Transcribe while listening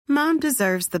Mom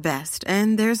deserves the best,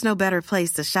 and there's no better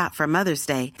place to shop for Mother's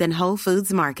Day than Whole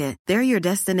Foods Market. They're your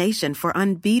destination for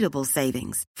unbeatable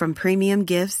savings, from premium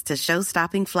gifts to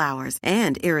show-stopping flowers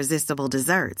and irresistible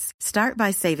desserts. Start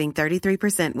by saving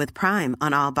 33% with Prime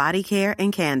on all body care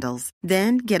and candles.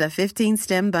 Then get a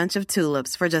 15-stem bunch of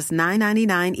tulips for just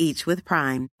 $9.99 each with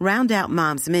Prime. Round out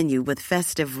Mom's menu with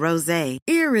festive rosé,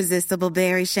 irresistible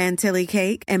berry chantilly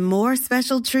cake, and more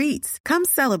special treats. Come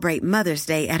celebrate Mother's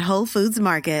Day at Whole Foods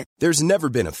Market. There's never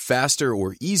been a faster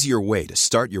or easier way to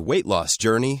start your weight loss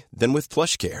journey than with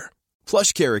PlushCare.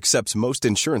 PlushCare accepts most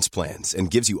insurance plans and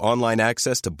gives you online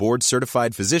access to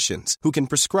board-certified physicians who can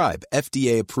prescribe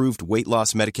FDA-approved weight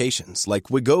loss medications like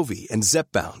Wegovy and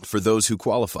Zepbound for those who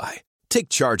qualify. Take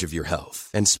charge of your health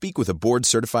and speak with a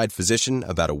board-certified physician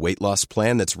about a weight loss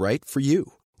plan that's right for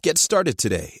you. Get started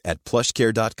today at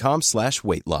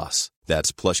plushcare.com/weight loss.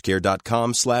 That's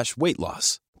plushcare.com/weight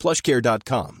loss.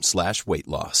 plushcare.com/weight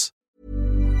loss.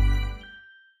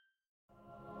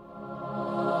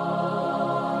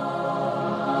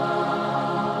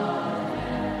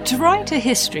 To write a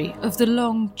history of the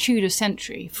long Tudor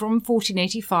century from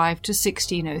 1485 to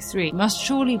 1603 must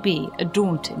surely be a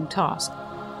daunting task.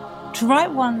 To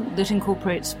write one that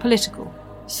incorporates political,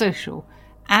 social,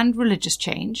 and religious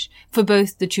change for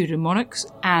both the Tudor monarchs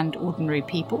and ordinary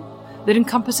people, that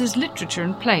encompasses literature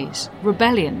and plays,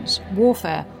 rebellions,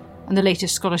 warfare, and the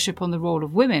latest scholarship on the role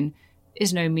of women,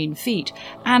 is no mean feat.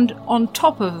 And on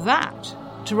top of that,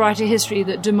 to write a history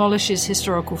that demolishes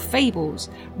historical fables,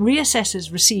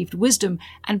 reassesses received wisdom,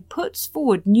 and puts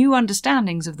forward new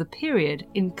understandings of the period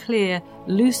in clear,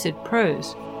 lucid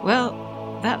prose,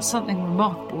 well, that's something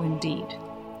remarkable indeed.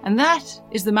 And that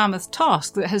is the mammoth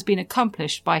task that has been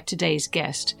accomplished by today's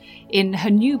guest in her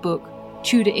new book,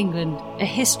 Tudor England, A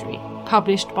History,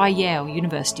 published by Yale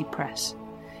University Press.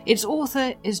 Its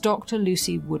author is Dr.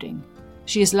 Lucy Wooding.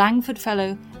 She is Langford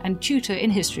Fellow and Tutor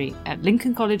in History at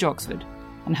Lincoln College, Oxford,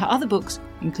 and her other books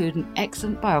include an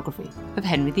excellent biography of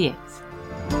Henry VIII.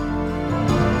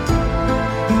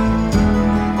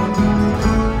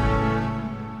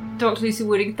 Dr. Lucy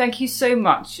Wooding, thank you so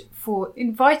much for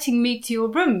inviting me to your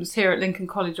rooms here at Lincoln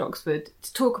College, Oxford,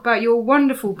 to talk about your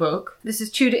wonderful book. This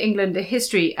is Tudor England, A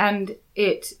History, and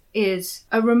it is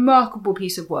a remarkable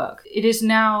piece of work. It is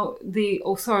now the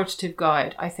authoritative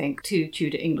guide, I think, to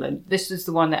Tudor England. This is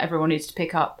the one that everyone needs to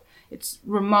pick up. It's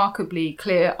remarkably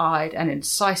clear-eyed and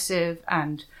incisive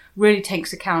and really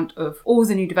takes account of all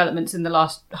the new developments in the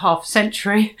last half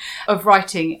century of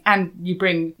writing, and you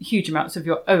bring huge amounts of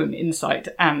your own insight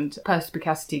and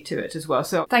perspicacity to it as well.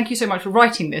 So thank you so much for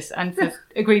writing this and for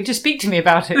agreeing to speak to me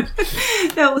about it.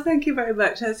 No, well, thank you very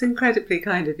much. That's incredibly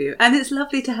kind of you. And it's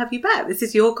lovely to have you back. This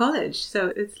is your college,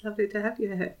 so it's lovely to have you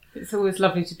here. It's always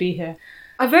lovely to be here.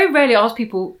 I very rarely ask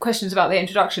people questions about their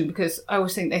introduction because I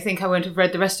always think they think I won't have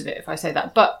read the rest of it if I say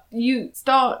that. But you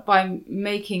start by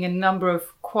making a number of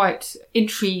quite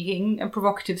intriguing and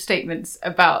provocative statements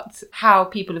about how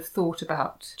people have thought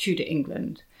about Tudor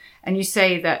England. And you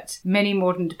say that many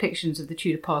modern depictions of the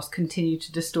Tudor past continue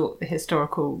to distort the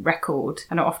historical record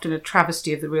and are often a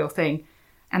travesty of the real thing.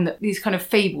 And that these kind of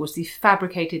fables, these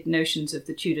fabricated notions of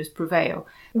the Tudors prevail.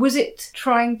 Was it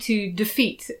trying to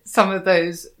defeat some of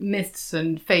those myths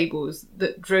and fables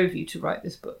that drove you to write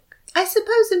this book? I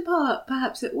suppose in part,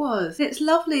 perhaps it was. It's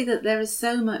lovely that there is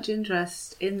so much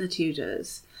interest in the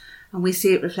Tudors. And we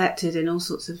see it reflected in all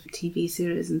sorts of TV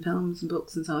series and films and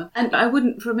books and so on. And I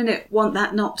wouldn't for a minute want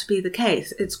that not to be the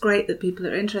case. It's great that people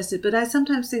are interested, but I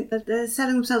sometimes think that they're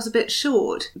selling themselves a bit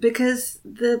short because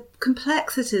the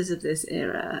complexities of this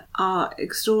era are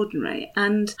extraordinary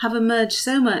and have emerged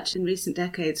so much in recent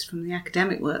decades from the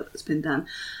academic work that's been done.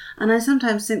 And I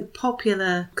sometimes think the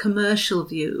popular commercial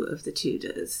view of the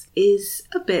Tudors is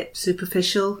a bit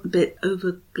superficial, a bit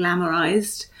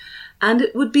over-glamorised. And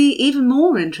it would be even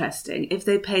more interesting if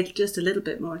they paid just a little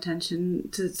bit more attention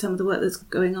to some of the work that's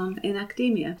going on in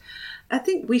academia. I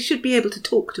think we should be able to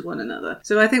talk to one another.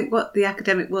 So I think what the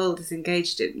academic world is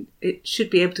engaged in, it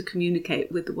should be able to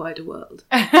communicate with the wider world.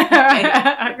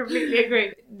 I completely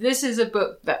agree. This is a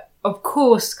book that, of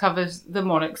course, covers the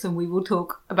monarchs, and we will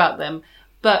talk about them,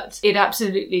 but it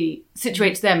absolutely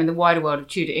situates them in the wider world of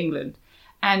Tudor England.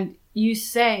 And you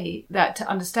say that to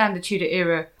understand the Tudor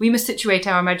era, we must situate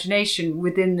our imagination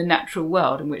within the natural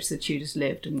world in which the Tudors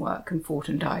lived and worked and fought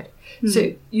and died.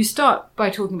 So you start by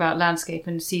talking about landscape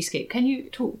and seascape. Can you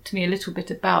talk to me a little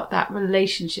bit about that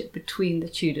relationship between the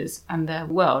Tudors and their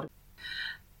world?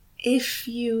 If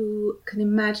you can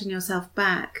imagine yourself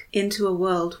back into a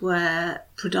world where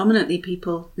predominantly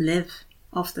people live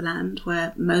off the land,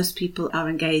 where most people are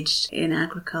engaged in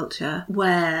agriculture,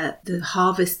 where the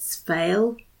harvests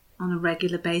fail on a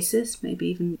regular basis, maybe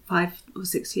even 5 or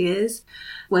 6 years,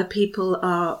 where people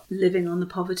are living on the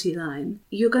poverty line,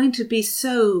 you're going to be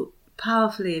so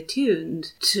powerfully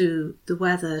attuned to the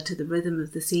weather, to the rhythm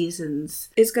of the seasons.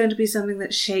 It's going to be something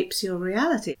that shapes your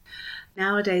reality.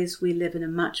 Nowadays, we live in a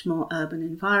much more urban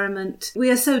environment.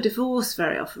 We are so divorced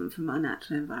very often from our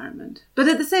natural environment. But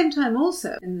at the same time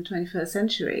also, in the 21st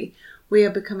century, we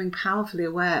are becoming powerfully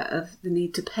aware of the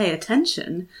need to pay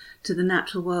attention to the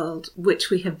natural world, which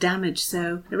we have damaged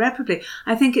so irreparably.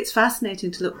 I think it's fascinating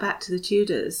to look back to the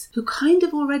Tudors, who kind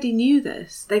of already knew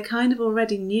this. They kind of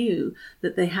already knew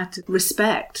that they had to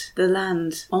respect the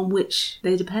land on which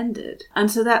they depended.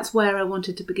 And so that's where I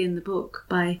wanted to begin the book,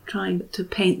 by trying to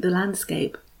paint the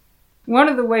landscape. One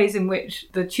of the ways in which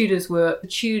the Tudors were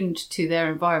attuned to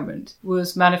their environment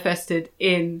was manifested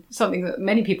in something that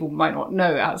many people might not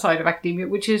know outside of academia,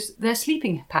 which is their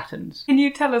sleeping patterns. Can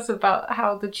you tell us about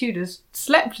how the Tudors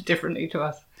slept differently to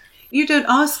us? You don't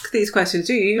ask these questions,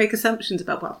 do you? You make assumptions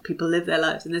about, well, people live their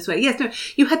lives in this way. Yes, no,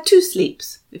 you had 2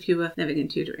 sleeps if you were living in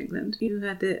Tudor England. You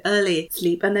had the early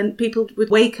sleep, and then people would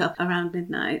wake up around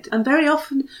midnight and very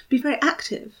often be very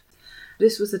active.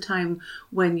 This was a time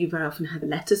when you very often had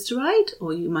letters to write,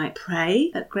 or you might pray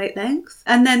at great length.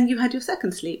 And then you had your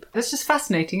second sleep. That's just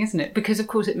fascinating, isn't it? Because, of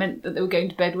course, it meant that they were going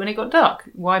to bed when it got dark.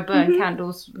 Why burn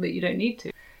candles that you don't need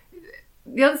to?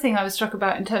 The other thing I was struck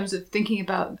about in terms of thinking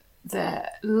about their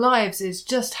lives is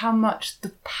just how much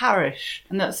the parish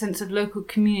and that sense of local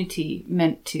community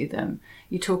meant to them.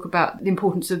 You talk about the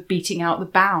importance of beating out the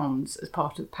bounds as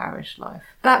part of parish life.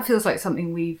 That feels like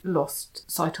something we've lost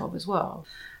sight of as well.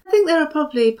 I think there are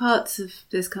probably parts of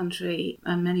this country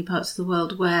and many parts of the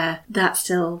world where that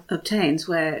still obtains,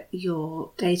 where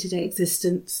your day-to-day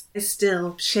existence is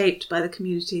still shaped by the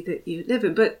community that you live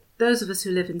in. But those of us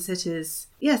who live in cities,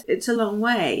 yes, it's a long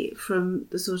way from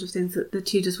the sort of things that the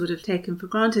Tudors would have taken for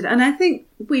granted. And I think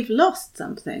we've lost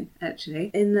something,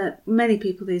 actually, in that many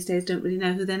people these days don't really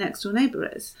know who their next-door neighbour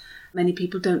is. Many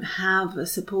people don't have a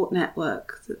support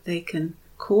network that they can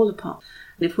call upon.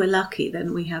 And if we're lucky,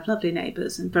 then we have lovely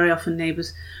neighbours, and very often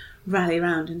neighbours rally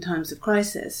around in times of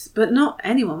crisis. But not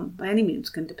anyone by any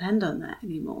means can depend on that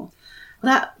anymore.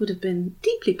 That would have been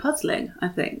deeply puzzling, I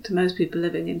think, to most people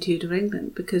living in Tudor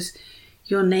England, because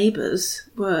your neighbours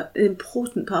were an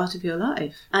important part of your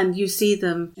life. And you see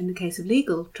them in the case of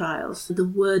legal trials. The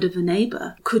word of a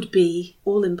neighbour could be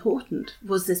all important.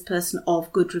 Was this person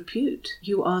of good repute?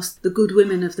 You asked the good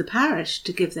women of the parish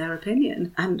to give their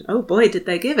opinion, and oh boy, did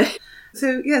they give it.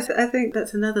 So yes, I think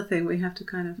that's another thing we have to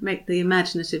kind of make the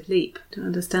imaginative leap to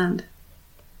understand.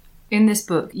 In this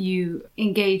book, you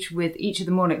engage with each of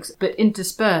the monarchs, but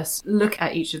intersperse, look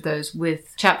at each of those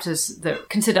with chapters that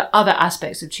consider other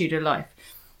aspects of Tudor life.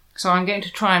 So I'm going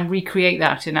to try and recreate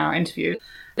that in our interview.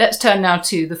 Let's turn now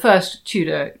to the first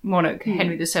Tudor monarch,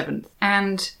 Henry VII.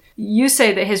 And you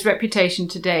say that his reputation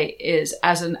today is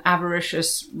as an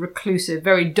avaricious, reclusive,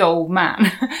 very dull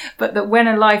man, but that when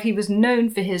alive he was known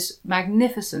for his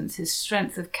magnificence, his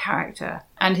strength of character,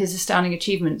 and his astounding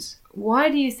achievements. Why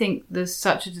do you think there's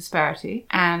such a disparity,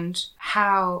 and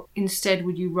how instead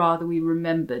would you rather we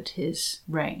remembered his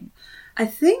reign? I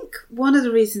think one of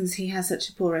the reasons he has such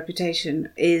a poor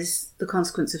reputation is the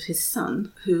consequence of his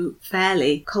son, who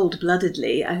fairly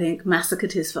cold-bloodedly, I think,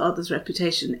 massacred his father's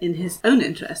reputation in his own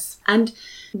interests. And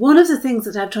one of the things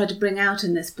that I've tried to bring out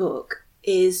in this book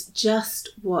is just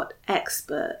what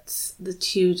experts the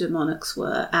Tudor monarchs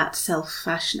were at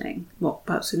self-fashioning, what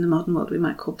perhaps in the modern world we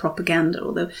might call propaganda,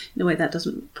 although in a way that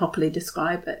doesn't properly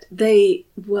describe it. They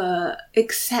were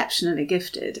exceptionally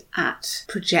gifted at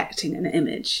projecting an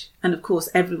image. And of course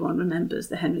everyone remembers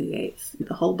the Henry VIII,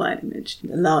 the Holbein image,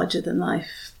 the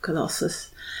larger-than-life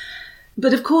Colossus.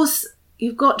 But of course,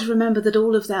 you've got to remember that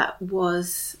all of that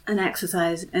was an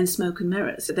exercise in smoke and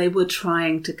mirrors. They were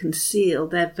trying to conceal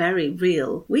their very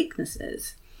real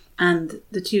weaknesses. And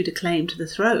the Tudor claim to the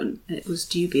throne, it was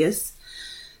dubious.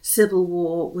 Civil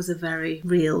war was a very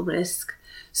real risk.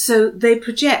 So they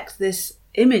project this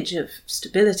image of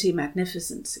stability,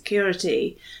 magnificence,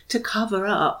 security to cover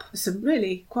up some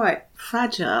really quite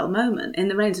fragile moment in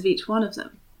the reigns of each one of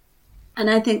them. And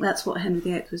I think that's what Henry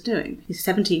VIII was doing. He's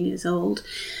 17 years old.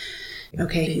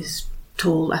 Okay, he's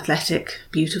tall, athletic,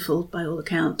 beautiful by all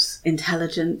accounts,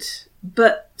 intelligent,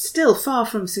 but still far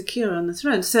from secure on the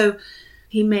throne. So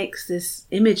he makes this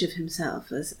image of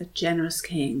himself as a generous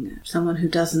king, someone who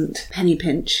doesn't penny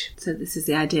pinch. So this is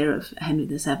the idea of Henry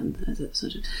VII as a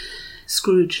sort of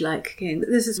Scrooge-like king.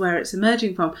 This is where it's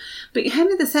emerging from. But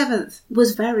Henry VII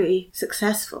was very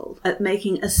successful at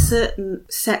making a certain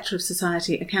sector of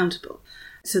society accountable.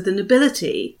 So the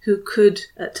nobility, who could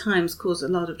at times cause a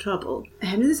lot of trouble,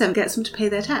 Henry VII gets them to pay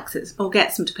their taxes, or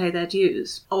gets them to pay their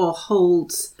dues, or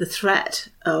holds the threat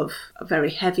of a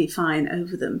very heavy fine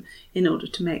over them in order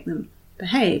to make them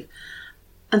behave.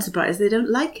 Unsurprised, they don't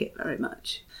like it very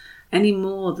much, any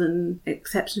more than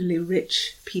exceptionally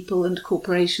rich people and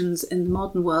corporations in the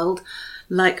modern world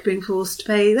like being forced to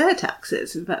pay their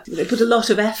taxes. In fact, they put a lot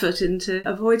of effort into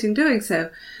avoiding doing so.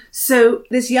 So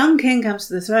this young king comes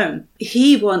to the throne.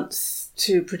 He wants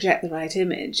to project the right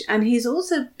image, and he's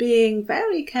also being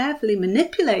very carefully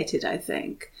manipulated, I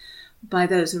think, by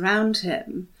those around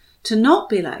him to not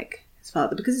be like his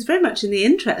father, because it's very much in the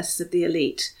interests of the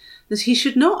elite that he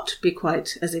should not be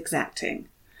quite as exacting.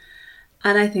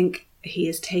 And I think he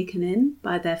is taken in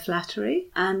by their flattery.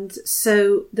 And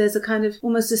so there's a kind of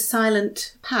almost a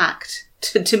silent pact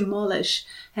to demolish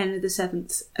Henry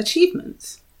VII's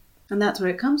achievements. And that's where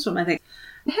it comes from, I think.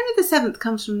 Henry VII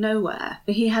comes from nowhere.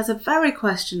 He has a very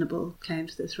questionable claim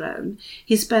to the throne.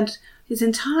 He spent his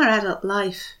entire adult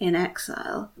life in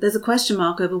exile. There's a question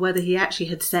mark over whether he actually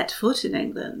had set foot in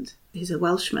England. He's a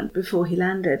Welshman before he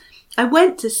landed. I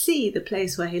went to see the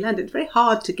place where he landed. Very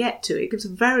hard to get to. It gives a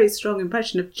very strong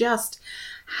impression of just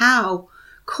how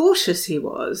cautious he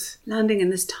was, landing in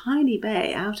this tiny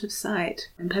bay out of sight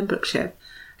in Pembrokeshire.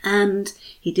 And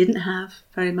he didn't have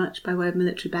very much by way of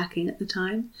military backing at the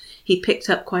time. He picked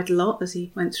up quite a lot as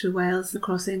he went through Wales and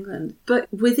across England. But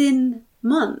within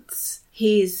months,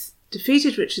 he's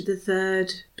defeated Richard III,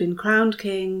 been crowned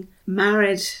king,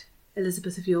 married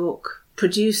Elizabeth of York,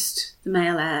 produced the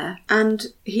male heir, and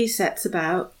he sets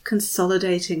about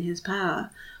consolidating his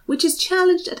power, which is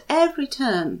challenged at every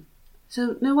turn.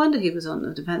 So no wonder he was on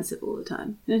the defensive all the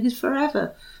time. He's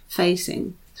forever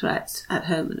facing threats at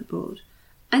home and abroad.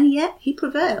 And yet he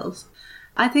prevails.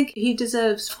 I think he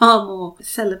deserves far more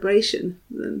celebration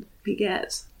than he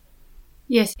gets.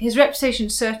 Yes, his reputation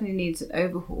certainly needs an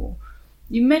overhaul.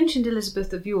 You mentioned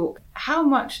Elizabeth of York. How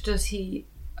much does he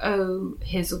owe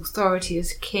his authority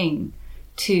as king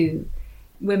to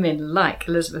women like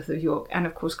Elizabeth of York and,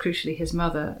 of course, crucially, his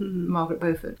mother, Margaret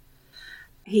Beaufort?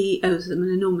 He owes them an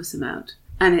enormous amount.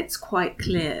 And it's quite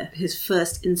clear his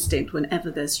first instinct whenever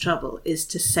there's trouble is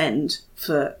to send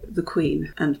for the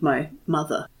Queen and my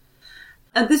mother.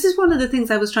 And this is one of the things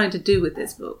I was trying to do with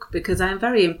this book, because I am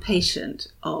very impatient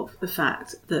of the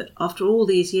fact that after all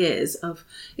these years of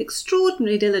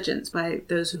extraordinary diligence by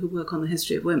those who work on the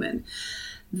history of women,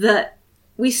 that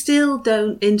we still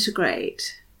don't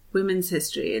integrate women's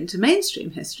history into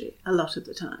mainstream history a lot of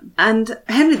the time. And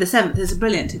Henry VII is a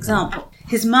brilliant example.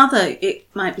 His mother, it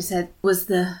might be said, was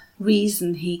the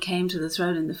reason he came to the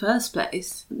throne in the first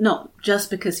place, not just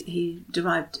because he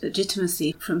derived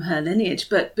legitimacy from her lineage,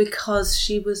 but because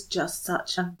she was just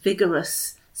such a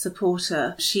vigorous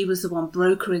supporter. She was the one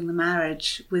brokering the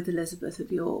marriage with Elizabeth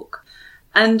of York.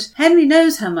 And Henry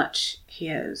knows how much he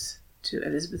owes to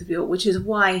Elizabeth of York, which is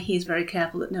why he's very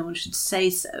careful that no one should say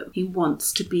so. He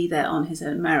wants to be there on his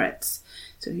own merits.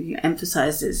 So he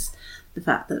emphasises the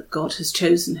fact that God has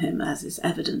chosen him, as is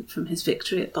evident from his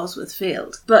victory at Bosworth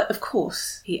Field. But of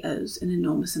course, he owes an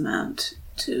enormous amount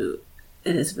to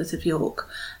Elizabeth of York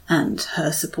and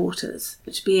her supporters,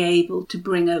 to be able to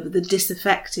bring over the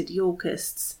disaffected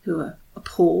Yorkists who are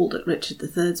appalled at Richard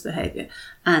III's behaviour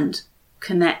and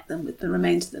connect them with the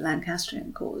remains of the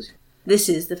Lancastrian cause. This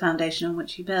is the foundation on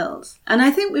which he builds. And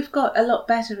I think we've got a lot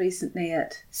better recently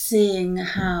at seeing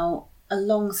how,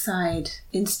 alongside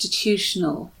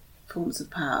institutional forms of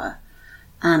power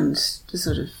and the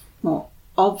sort of more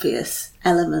obvious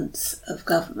elements of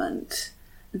government,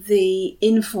 the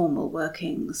informal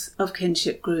workings of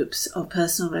kinship groups, of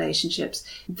personal relationships,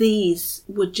 these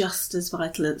were just as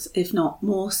vital as, if not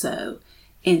more so,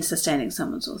 in sustaining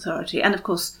someone's authority. And of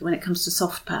course, when it comes to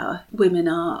soft power, women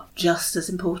are just as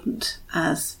important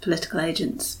as political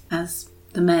agents, as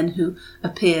the men who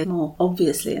appear more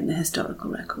obviously in the historical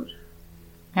record.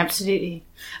 Absolutely.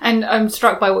 And I'm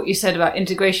struck by what you said about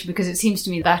integration, because it seems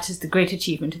to me that is the great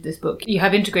achievement of this book. You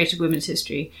have integrated women's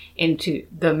history into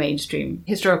the mainstream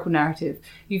historical narrative.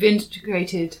 You've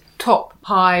integrated top,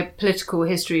 high political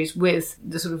histories with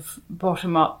the sort of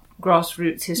bottom-up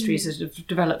grassroots histories that have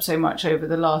developed so much over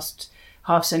the last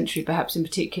half century, perhaps in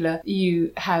particular.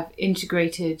 You have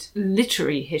integrated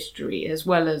literary history as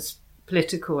well as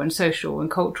political and social and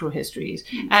cultural histories,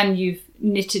 and you've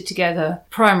knitted together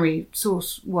primary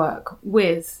source work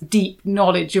with deep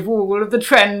knowledge of all of the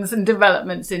trends and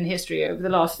developments in history over the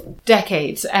last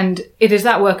decades. And it is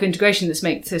that work of integration that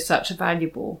makes this such a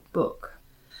valuable book.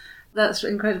 That's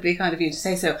incredibly kind of you to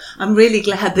say so. I'm really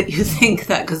glad that you think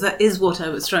that, because that is what I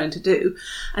was trying to do.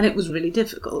 And it was really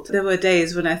difficult. There were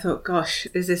days when I thought, gosh,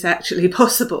 is this actually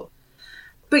possible?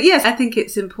 But yes, I think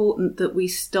it's important that we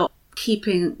stop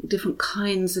keeping different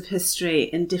kinds of history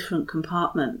in different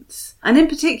compartments. And in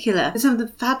particular, some of the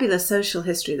fabulous social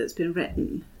history that's been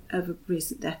written over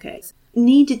recent decades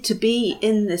needed to be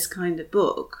in this kind of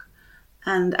book.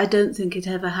 And I don't think it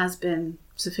ever has been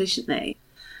sufficiently.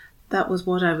 That was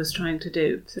what I was trying to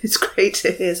do. So it's great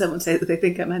to hear someone say that they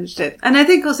think I managed it. And I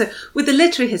think also with the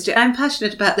literary history, I'm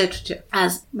passionate about literature,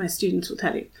 as my students will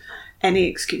tell you. Any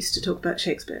excuse to talk about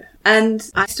Shakespeare. And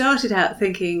I started out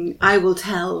thinking I will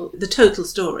tell the total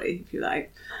story, if you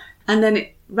like. And then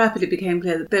it rapidly became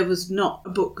clear that there was not a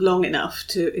book long enough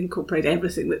to incorporate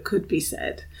everything that could be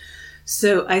said.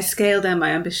 So I scaled down my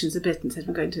ambitions a bit and said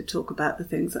I'm going to talk about the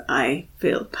things that I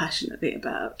feel passionately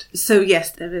about. So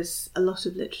yes, there is a lot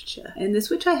of literature in this,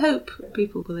 which I hope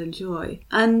people will enjoy.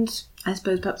 And I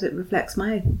suppose perhaps it reflects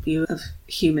my view of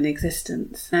human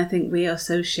existence. I think we are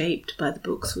so shaped by the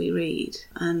books we read.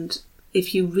 And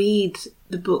if you read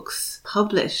the books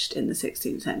published in the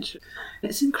 16th century,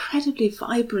 it's incredibly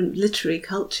vibrant literary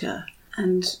culture.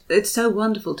 And it's so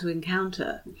wonderful to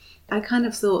encounter. I kind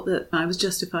of thought that I was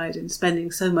justified in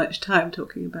spending so much time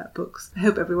talking about books. I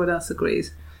hope everyone else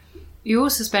agrees. You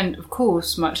also spend, of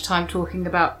course, much time talking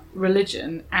about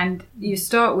religion, and you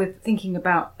start with thinking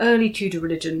about early Tudor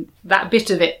religion, that bit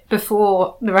of it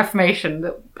before the Reformation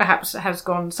that perhaps has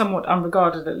gone somewhat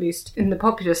unregarded, at least in the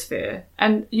popular sphere.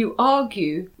 And you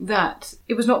argue that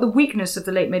it was not the weakness of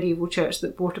the late medieval church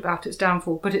that brought about its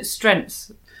downfall, but its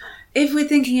strengths. If we're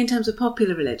thinking in terms of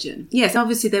popular religion, yes,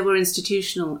 obviously there were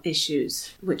institutional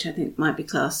issues, which I think might be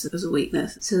classed as a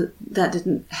weakness. So that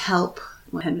didn't help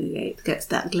when Henry VIII gets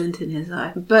that glint in his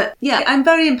eye. But yeah, I'm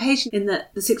very impatient in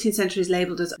that the 16th century is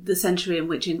labelled as the century in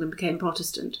which England became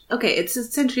Protestant. Okay, it's a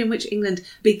century in which England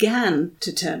began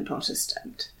to turn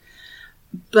Protestant.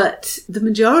 But the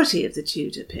majority of the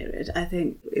Tudor period, I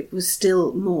think it was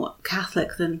still more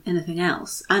Catholic than anything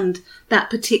else. And that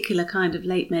particular kind of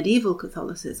late medieval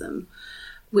Catholicism,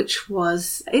 which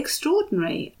was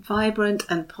extraordinary, vibrant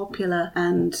and popular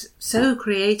and so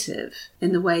creative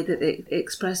in the way that it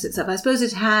expressed itself. I suppose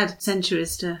it had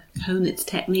centuries to hone its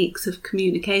techniques of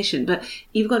communication, but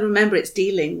you've got to remember it's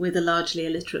dealing with a largely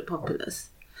illiterate populace.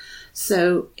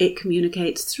 So it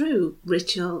communicates through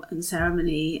ritual and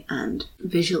ceremony and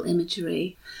visual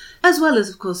imagery, as well as,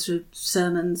 of course, through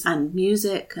sermons and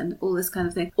music and all this kind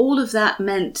of thing. All of that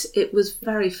meant it was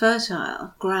very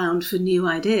fertile ground for new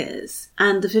ideas.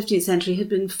 And the 15th century had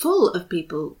been full of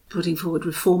people putting forward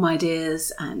reform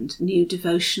ideas, and new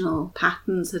devotional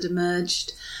patterns had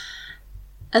emerged.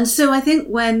 And so I think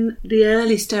when the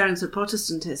early stirrings of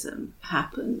Protestantism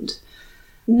happened,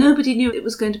 nobody knew it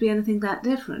was going to be anything that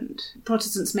different.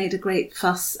 Protestants made a great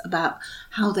fuss about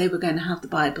how they were going to have the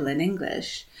Bible in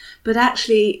English. But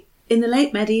actually, in the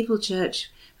late medieval church,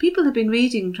 people had been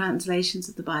reading translations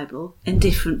of the Bible in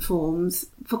different forms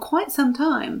for quite some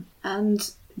time.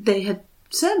 And they had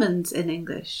sermons in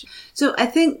English. So I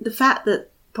think the fact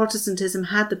that Protestantism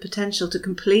had the potential to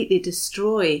completely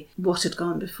destroy what had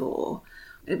gone before,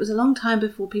 it was a long time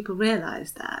before people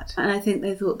realised that. And I think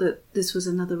they thought that this was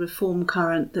another reform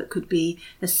current that could be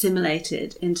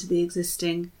assimilated into the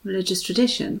existing religious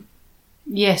tradition.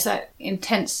 Yes, that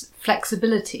intense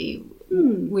flexibility,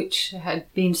 which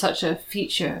had been such a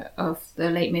feature of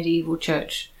the late medieval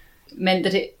church, meant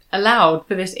that it allowed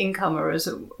for this incomer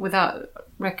without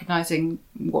recognising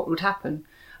what would happen.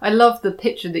 I love the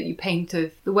picture that you paint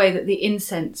of the way that the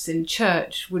incense in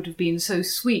church would have been so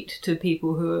sweet to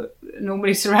people who are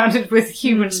normally surrounded with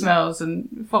human smells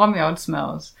and farmyard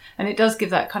smells. And it does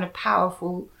give that kind of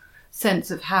powerful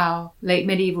sense of how late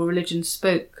medieval religion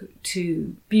spoke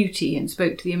to beauty and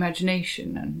spoke to the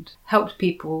imagination and helped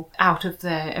people out of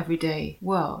their everyday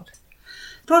world.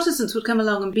 Protestants would come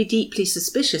along and be deeply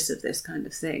suspicious of this kind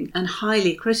of thing and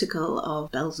highly critical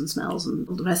of bells and smells and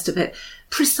all the rest of it,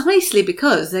 precisely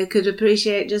because they could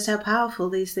appreciate just how powerful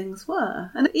these things were.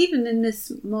 And even in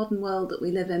this modern world that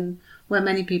we live in, where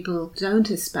many people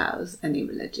don't espouse any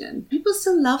religion, people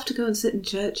still love to go and sit in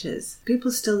churches.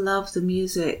 People still love the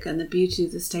music and the beauty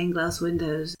of the stained glass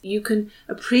windows. You can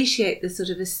appreciate the sort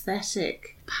of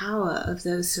aesthetic power of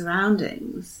those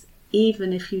surroundings,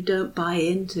 even if you don't buy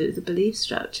into the belief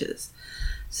structures.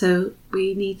 So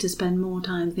we need to spend more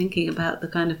time thinking about the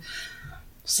kind of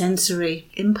sensory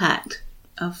impact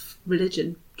of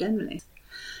religion generally.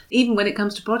 Even when it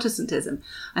comes to Protestantism,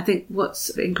 I think what's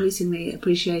increasingly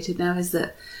appreciated now is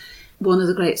that one of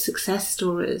the great success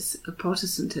stories of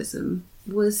Protestantism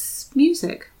was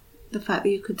music. the fact that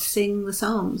you could sing the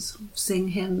psalms, sing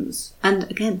hymns. And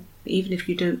again, even if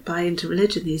you don't buy into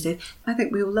religion these days, I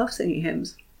think we all love singing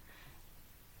hymns.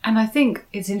 And I think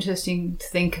it's interesting to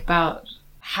think about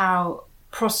how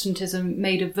Protestantism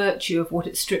made a virtue of what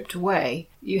it stripped away.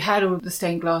 You had all the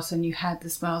stained glass and you had the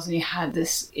smells and you had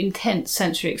this intense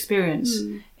sensory experience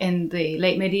in the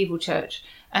late medieval church.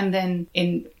 And then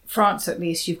in France, at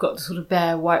least, you've got the sort of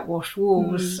bare whitewashed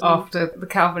walls after the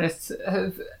Calvinists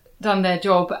have done their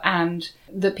job, and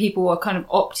that people are kind of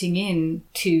opting in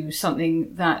to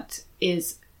something that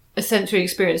is a sensory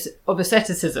experience of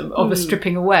asceticism, of a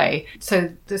stripping away.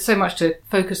 So there's so much to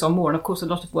focus on more, and of course a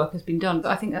lot of work has been done, but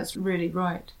I think that's really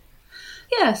right.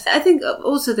 Yes, I think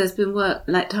also there's been work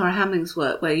like Tara Hamming's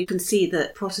work where you can see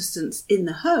that Protestants in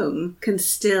the home can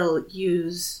still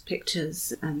use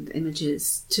pictures and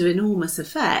images to enormous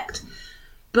effect,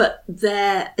 but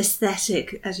their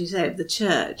aesthetic, as you say, of the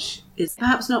church is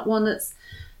perhaps not one that's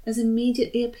as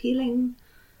immediately appealing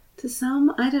to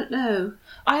some. I don't know.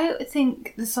 I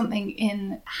think there's something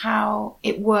in how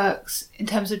it works in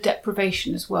terms of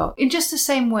deprivation as well. In just the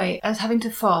same way as having to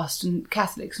fast and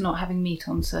Catholics not having meat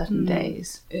on certain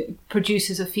days, it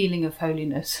produces a feeling of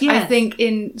holiness. Yes. I think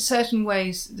in certain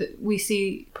ways that we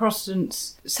see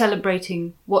Protestants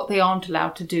celebrating what they aren't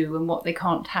allowed to do and what they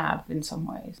can't have in some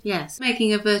ways. Yes,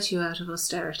 making a virtue out of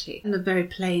austerity and of very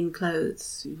plain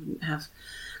clothes. You wouldn't have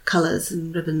colours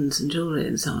and ribbons and jewellery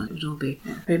and so on. It would all be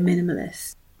very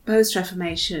minimalist.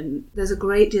 Post-Reformation, there's a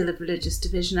great deal of religious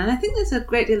division, and I think there's a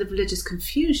great deal of religious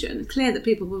confusion. It's clear that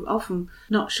people were often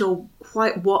not sure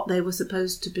quite what they were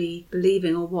supposed to be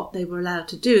believing or what they were allowed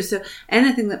to do. So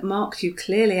anything that marked you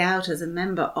clearly out as a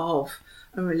member of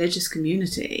a religious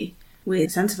community with a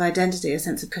sense of identity, a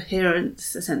sense of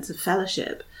coherence, a sense of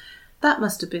fellowship, that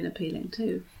must have been appealing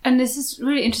too. And this is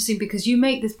really interesting because you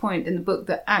make this point in the book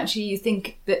that actually you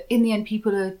think that in the end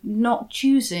people are not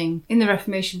choosing in the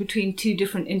Reformation between two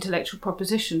different intellectual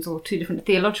propositions or two different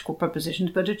theological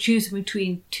propositions, but are choosing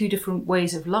between two different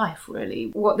ways of life, really.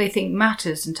 What they think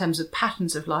matters in terms of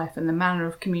patterns of life and the manner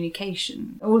of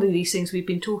communication. All of these things we've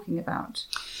been talking about.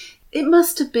 It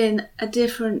must have been a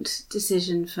different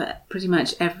decision for pretty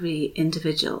much every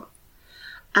individual.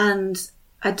 And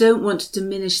I don't want to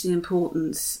diminish the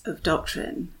importance of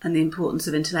doctrine and the importance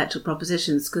of intellectual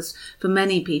propositions, because for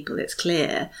many people it's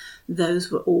clear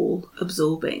those were all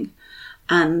absorbing.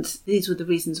 And these were the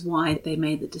reasons why they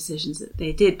made the decisions that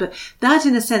they did. But that,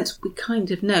 in a sense, we kind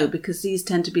of know, because these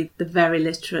tend to be the very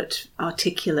literate,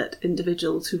 articulate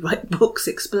individuals who write books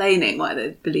explaining why they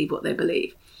believe what they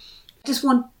believe. I just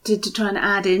wanted to try and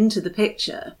add into the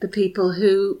picture the people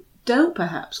who don't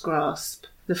perhaps grasp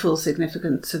the full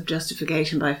significance of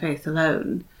justification by faith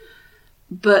alone,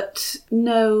 but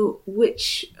know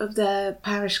which of their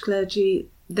parish clergy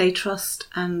they trust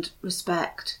and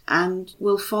respect and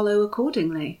will follow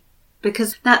accordingly.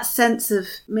 Because that sense of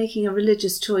making a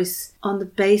religious choice on the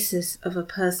basis of a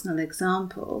personal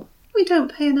example, we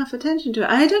don't pay enough attention to it.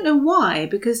 I don't know why,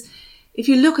 because if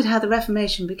you look at how the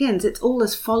Reformation begins, it's all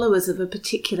as followers of a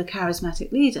particular charismatic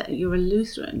leader. You're a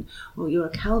Lutheran, or you're a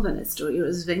Calvinist, or you're a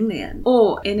Zwinglian.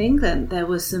 Or in England, there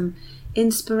were some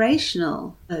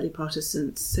inspirational early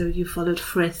Protestants. So you followed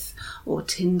Frith or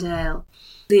Tyndale.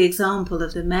 The example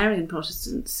of the Marian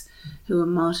Protestants who were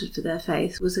martyred for their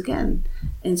faith was again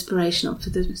inspirational for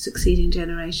the succeeding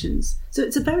generations. So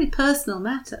it's a very personal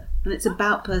matter, and it's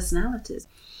about personalities.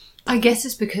 I guess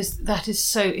it's because that is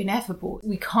so ineffable.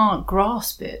 We can't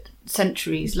grasp it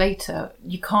centuries later.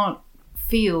 You can't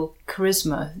feel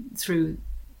charisma through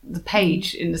the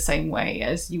page in the same way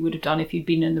as you would have done if you'd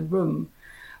been in the room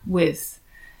with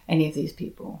any of these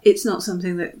people. It's not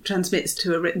something that transmits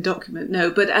to a written document,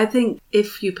 no, but I think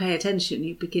if you pay attention,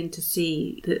 you begin to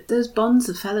see that those bonds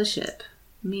of fellowship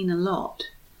mean a lot,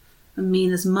 and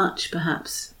mean as much,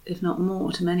 perhaps, if not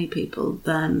more, to many people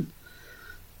than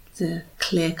the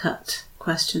clear-cut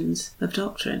questions of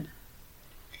doctrine.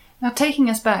 Now, taking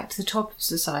us back to the top of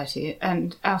society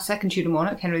and our second Tudor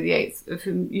monarch, Henry VIII, of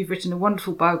whom you've written a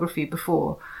wonderful biography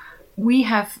before, we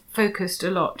have focused a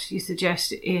lot, you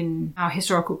suggest, in our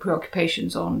historical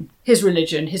preoccupations on his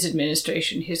religion, his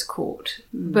administration, his court.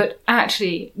 But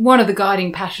actually, one of the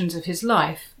guiding passions of his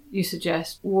life, you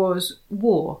suggest, was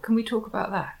war. Can we talk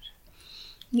about that?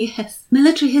 Yes.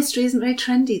 Military history isn't very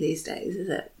trendy these days, is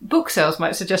it? Book sales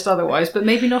might suggest otherwise, but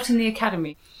maybe not in the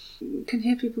academy. You can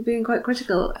hear people being quite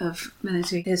critical of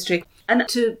military history. And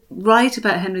to write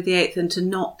about Henry VIII and to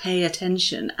not pay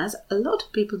attention, as a lot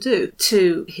of people do,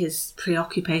 to his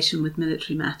preoccupation with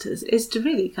military matters is to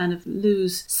really kind of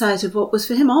lose sight of what was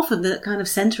for him often the kind of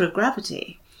centre of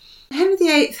gravity. Henry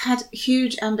VIII had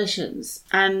huge ambitions,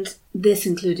 and this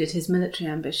included his military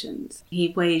ambitions. He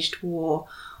waged war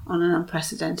on an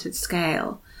unprecedented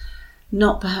scale,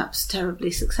 not perhaps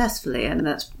terribly successfully, and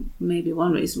that's maybe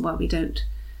one reason why we don't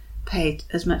pay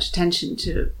as much attention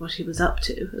to what he was up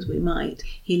to as we might.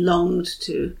 He longed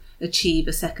to achieve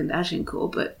a second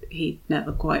Agincourt, but he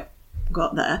never quite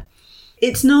got there.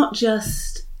 It's not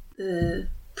just the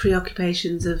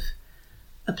preoccupations of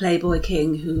a playboy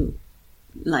king who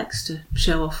likes to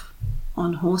show off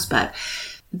on horseback.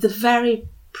 The very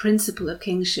principle of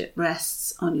kingship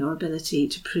rests on your ability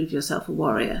to prove yourself a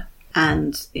warrior.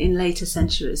 And in later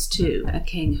centuries too, a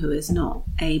king who is not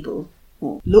able,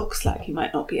 or looks like he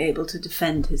might not be able to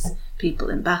defend his people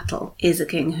in battle, is a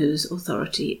king whose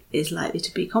authority is likely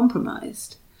to be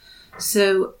compromised.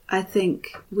 So I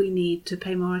think we need to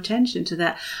pay more attention to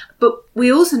that. But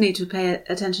we also need to pay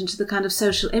attention to the kind of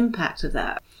social impact of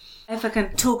that. If I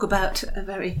can talk about a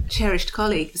very cherished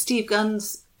colleague, Steve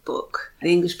Gunn's book, The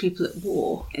English People at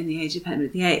War in the Age of Henry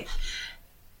VIII,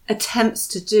 attempts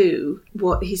to do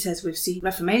what he says we've seen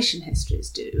Reformation histories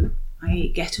do, i.e.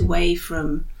 get away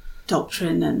from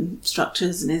doctrine and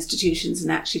structures and institutions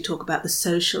and actually talk about the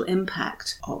social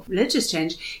impact of religious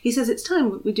change. He says it's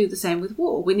time we do the same with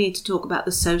war. We need to talk about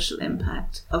the social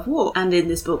impact of war. And in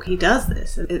this book he does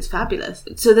this, and it's fabulous.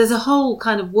 So there's a whole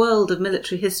kind of world of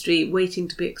military history waiting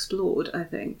to be explored, I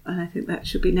think. And I think that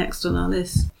should be next on our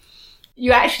list.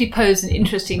 You actually pose an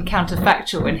interesting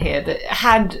counterfactual in here, that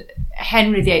had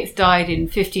Henry VIII died in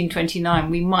 1529,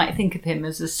 we might think of him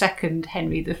as the second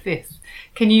Henry V.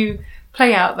 Can you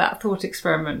play out that thought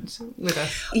experiment with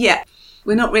us? Yeah.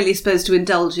 We're not really supposed to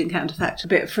indulge in counterfactual, a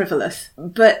bit frivolous.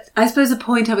 But I suppose the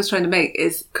point I was trying to make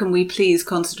is, can we please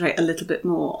concentrate a little bit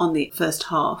more on the first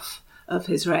half of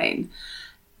his reign?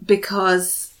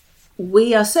 Because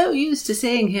we are so used to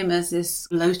seeing him as this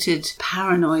bloated,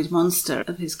 paranoid monster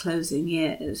of his closing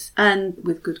years. And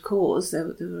with good cause,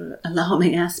 there were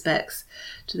alarming aspects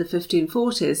to the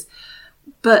 1540s.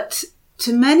 But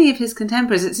to many of his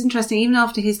contemporaries, it's interesting, even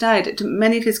after he's died,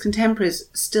 many of his contemporaries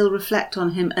still reflect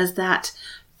on him as that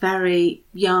very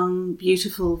young,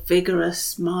 beautiful,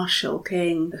 vigorous, martial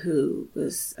king who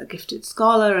was a gifted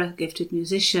scholar, a gifted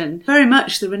musician, very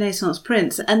much the Renaissance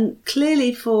prince. And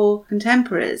clearly for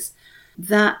contemporaries,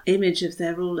 that image of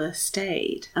their ruler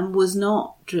stayed and was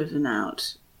not driven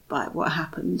out by what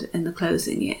happened in the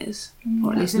closing years,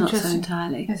 or at least not so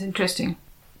entirely. That's interesting.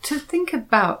 To think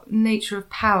about nature of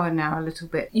power now a little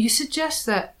bit, you suggest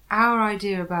that our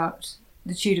idea about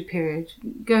the Tudor period,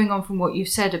 going on from what you've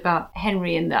said about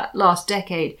Henry in that last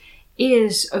decade,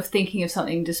 is of thinking of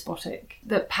something despotic,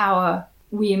 that power,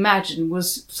 we imagine,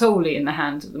 was solely in the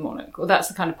hands of the monarch, or that's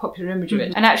the kind of popular image of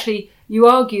it. And actually, you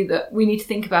argue that we need to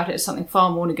think about it as something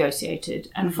far more negotiated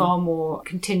and far more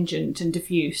contingent and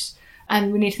diffuse,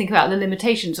 and we need to think about the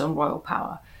limitations on royal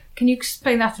power. Can you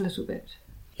explain that a little bit?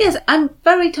 Yes, I'm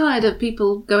very tired of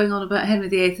people going on about Henry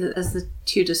VIII as the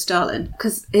Tudor Stalin,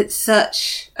 because it's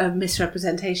such a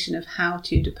misrepresentation of how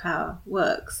Tudor power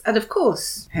works. And of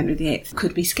course, Henry VIII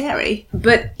could be scary,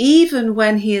 but even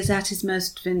when he is at his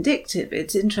most vindictive,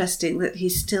 it's interesting that he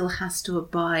still has to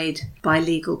abide by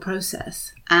legal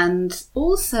process. And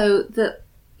also that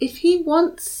if he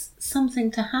wants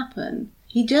something to happen,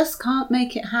 he just can't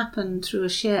make it happen through a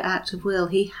sheer act of will.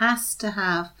 He has to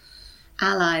have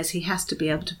allies. He has to be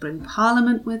able to bring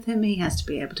Parliament with him. He has to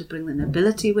be able to bring the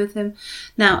nobility with him.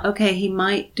 Now, okay, he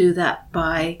might do that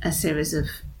by a series of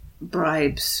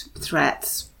bribes,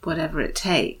 threats, whatever it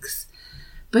takes.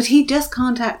 But he just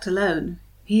can't act alone.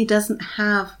 He doesn't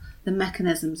have the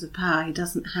mechanisms of power. He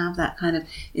doesn't have that kind of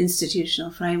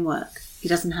institutional framework. He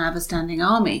doesn't have a standing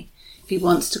army. If he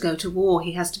wants to go to war,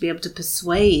 he has to be able to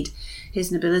persuade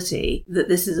his nobility that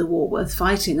this is a war worth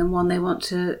fighting and one they want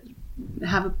to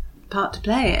have a part to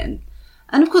play in.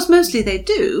 And of course mostly they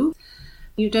do.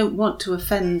 You don't want to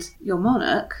offend your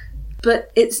monarch,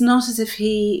 but it's not as if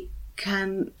he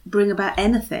can bring about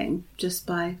anything just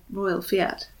by royal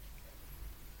fiat.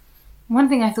 One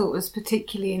thing I thought was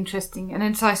particularly interesting and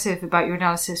incisive about your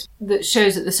analysis that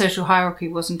shows that the social hierarchy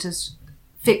wasn't as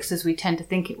fixed as we tend to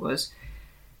think it was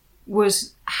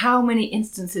how many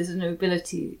instances of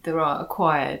nobility there are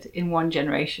acquired in one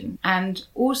generation. And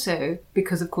also,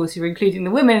 because of course you're including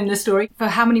the women in the story, for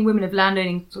how many women of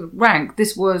landowning sort of rank,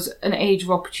 this was an age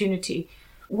of opportunity.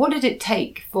 What did it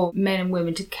take for men and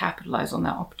women to capitalise on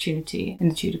that opportunity in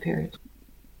the Tudor period?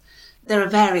 There are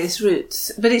various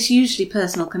routes, but it's usually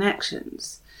personal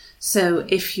connections. So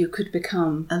if you could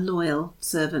become a loyal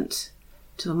servant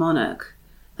to a monarch,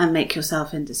 and make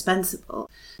yourself indispensable.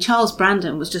 Charles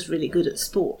Brandon was just really good at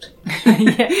sport.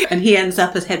 And he ends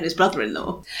up as Henry's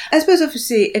brother-in-law. I suppose,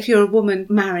 obviously, if you're a woman,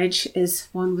 marriage is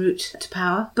one route to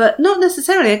power. But not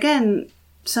necessarily. Again,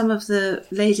 some of the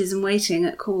ladies-in-waiting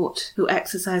at court who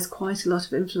exercise quite a lot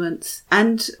of influence.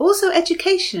 And also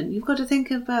education. You've got to think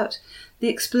about the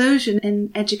explosion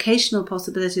in educational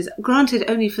possibilities, granted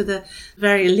only for the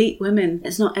very elite women.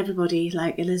 It's not everybody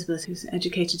like Elizabeth who's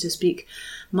educated to speak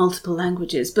multiple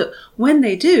languages. But when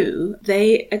they do,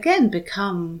 they again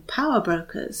become power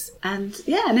brokers. And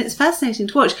it's fascinating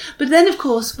to watch. But then, of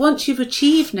course, once you've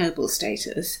achieved noble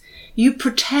status, you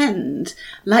pretend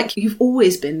like you've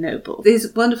always been noble.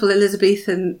 These wonderful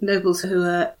Elizabethan nobles who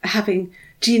are having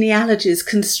genealogies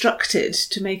constructed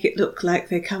to make it look like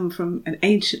they come from an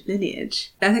ancient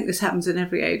lineage. I think this happens in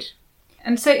every age.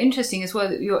 And so interesting as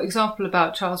well, your example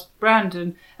about Charles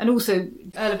Brandon and also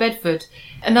Earl of Bedford,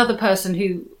 another person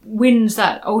who wins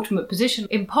that ultimate position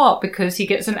in part because he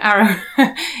gets an arrow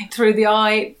through the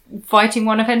eye fighting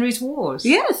one of Henry's wars.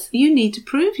 Yes, you need to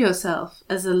prove yourself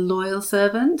as a loyal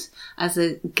servant, as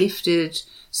a gifted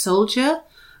soldier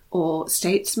or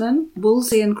statesman.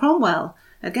 Wolsey and Cromwell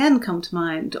again come to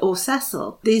mind, or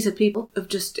Cecil. These are people of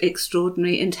just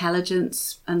extraordinary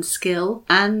intelligence and skill,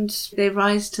 and they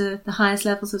rise to the highest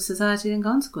levels of society in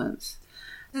consequence.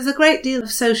 There's a great deal of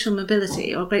social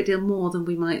mobility, or a great deal more than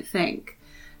we might think,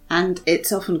 and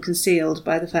it's often concealed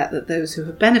by the fact that those who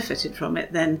have benefited from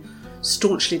it then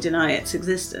staunchly deny its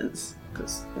existence,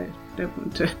 because they don't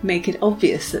want to make it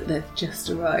obvious that they've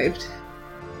just arrived.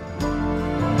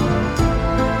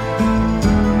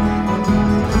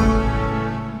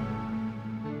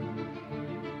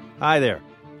 Hi there,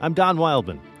 I'm Don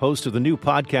Wildman, host of the new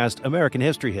podcast American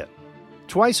History Hit.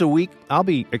 Twice a week, I'll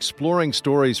be exploring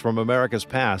stories from America's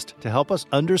past to help us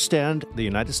understand the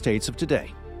United States of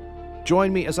today.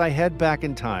 Join me as I head back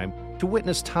in time to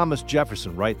witness Thomas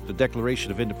Jefferson write the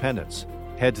Declaration of Independence,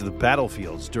 head to the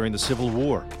battlefields during the Civil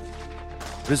War,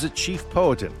 visit Chief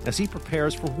Powhatan as he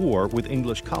prepares for war with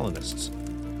English colonists,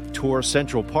 tour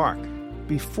Central Park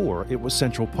before it was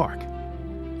Central Park,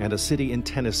 and a city in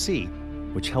Tennessee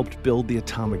which helped build the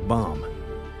atomic bomb.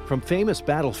 From famous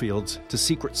battlefields to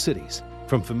secret cities,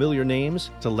 from familiar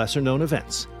names to lesser-known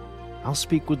events, I'll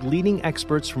speak with leading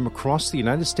experts from across the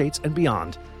United States and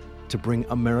beyond to bring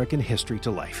American history to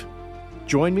life.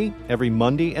 Join me every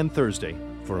Monday and Thursday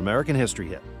for American History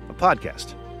Hit, a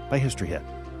podcast by History Hit.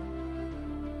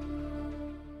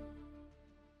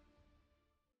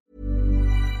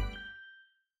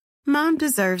 Mom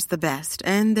deserves the best,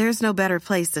 and there's no better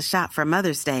place to shop for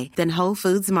Mother's Day than Whole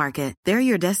Foods Market. They're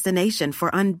your destination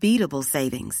for unbeatable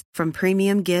savings, from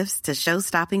premium gifts to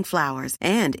show-stopping flowers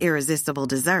and irresistible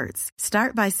desserts.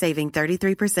 Start by saving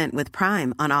 33% with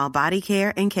Prime on all body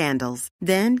care and candles.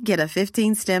 Then get a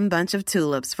 15-stem bunch of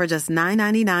tulips for just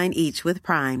 $9.99 each with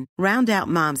Prime. Round out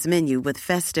Mom's menu with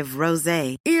festive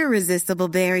rosé, irresistible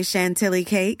berry chantilly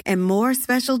cake, and more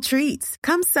special treats.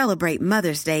 Come celebrate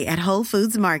Mother's Day at Whole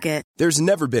Foods Market. There's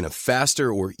never been a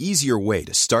faster or easier way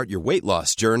to start your weight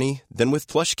loss journey than with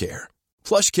PlushCare.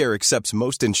 PlushCare accepts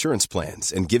most insurance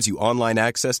plans and gives you online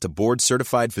access to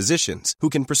board-certified physicians who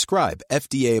can prescribe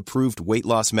FDA-approved weight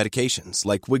loss medications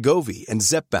like Wegovy and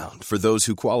Zepbound for those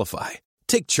who qualify.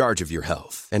 Take charge of your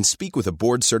health and speak with a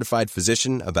board-certified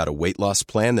physician about a weight loss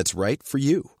plan that's right for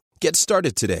you. Get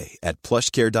started today at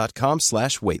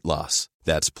plushcare.com/weight loss.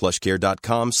 That's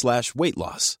plushcare.com/weight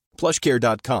loss.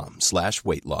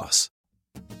 plushcare.com/weight loss.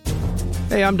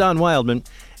 Hey, I'm Don Wildman,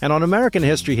 and on American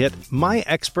History Hit, my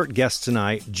expert guests and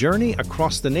I journey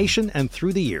across the nation and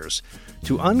through the years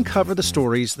to uncover the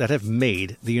stories that have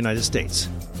made the United States.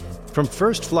 From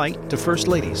first flight to first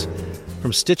ladies,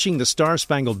 from stitching the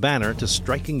Star-Spangled Banner to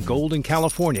striking gold in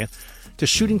California to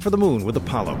shooting for the moon with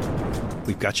Apollo,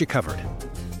 we've got you covered.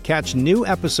 Catch new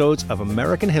episodes of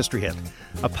American History Hit,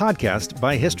 a podcast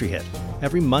by History Hit,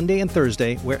 every Monday and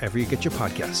Thursday wherever you get your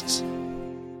podcasts.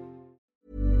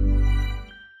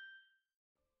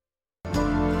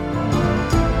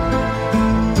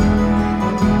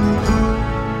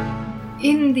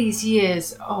 In these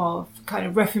years of kind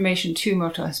of Reformation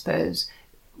tumult, I suppose,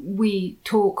 we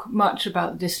talk much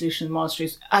about the dissolution of the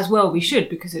monasteries, as well we should,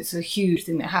 because it's a huge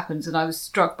thing that happens. And I was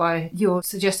struck by your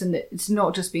suggestion that it's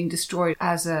not just being destroyed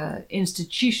as an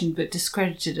institution, but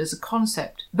discredited as a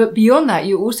concept. But beyond that,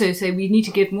 you also say we need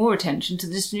to give more attention to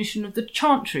the dissolution of the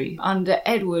chantry under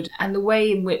Edward and the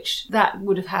way in which that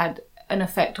would have had an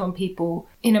effect on people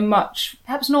in a much,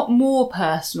 perhaps not more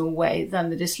personal way than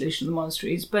the dissolution of the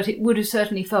monasteries, but it would have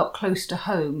certainly felt close to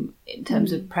home in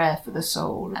terms of prayer for the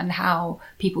soul and how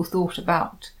people thought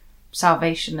about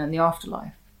salvation and the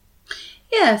afterlife.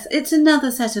 Yes, it's another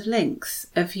set of links,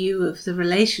 a view of the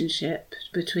relationship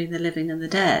between the living and the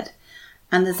dead.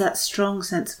 And there's that strong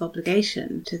sense of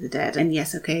obligation to the dead. And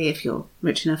yes, okay, if you're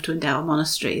rich enough to endow a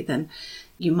monastery, then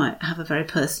you might have a very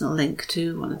personal link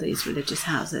to one of these religious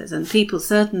houses. And people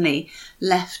certainly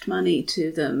left money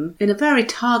to them in a very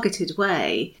targeted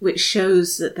way, which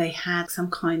shows that they had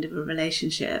some kind of a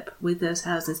relationship with those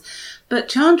houses. But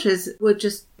chantries were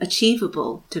just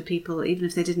achievable to people, even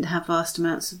if they didn't have vast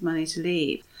amounts of money to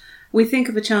leave. We think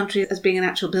of a chantry as being an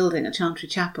actual building, a chantry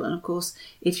chapel. And of course,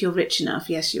 if you're rich enough,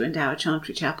 yes, you endow a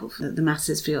chantry chapel for the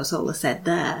masses for your soul are said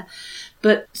there.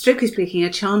 But strictly speaking, a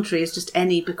chantry is just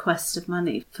any bequest of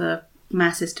money for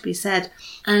masses to be said.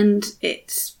 And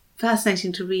it's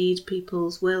fascinating to read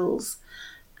people's wills.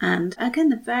 And again,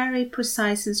 the very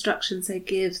precise instructions they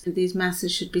give. These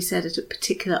masses should be said at a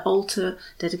particular altar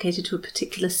dedicated to a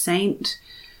particular saint,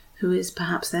 who is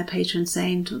perhaps their patron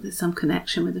saint, or there's some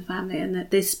connection with the family, and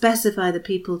that they specify the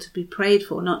people to be prayed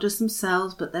for, not just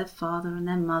themselves, but their father and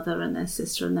their mother and their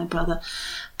sister and their brother,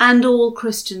 and all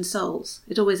Christian souls.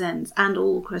 It always ends, and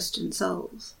all Christian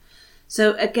souls.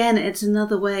 So again, it's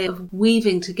another way of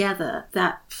weaving together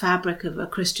that fabric of a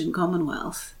Christian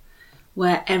commonwealth,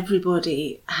 where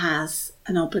everybody has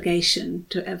an obligation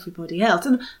to everybody else.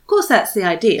 And of course that's the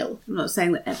ideal. I'm not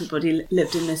saying that everybody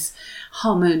lived in this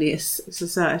harmonious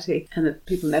society and that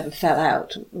people never fell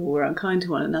out or were unkind to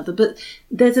one another, but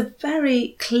there's a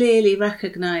very clearly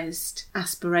recognised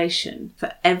aspiration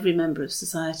for every member of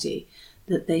society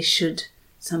that they should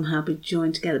somehow be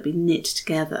joined together, be knit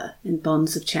together in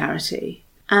bonds of charity.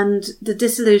 And the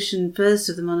dissolution first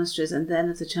of the monasteries and then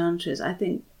of the chantries, I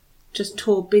think, just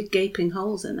tore big gaping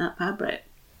holes in that fabric.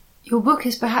 Your book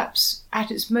is perhaps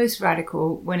at its most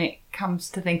radical when it comes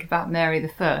to think about Mary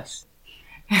I.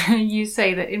 You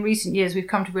say that in recent years we've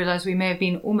come to realise we may have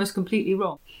been almost completely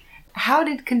wrong. How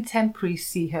did contemporaries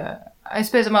see her? I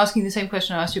suppose I'm asking the same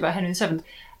question I asked you about Henry VII.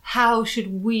 How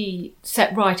should we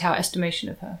set right our estimation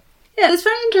of her? Yeah, it's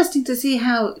very interesting to see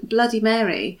how Bloody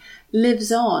Mary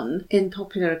lives on in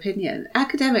popular opinion.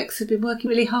 Academics have been working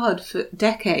really hard for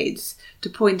decades to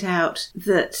point out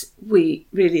that we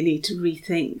really need to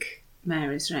rethink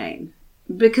Mary's reign,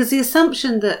 because the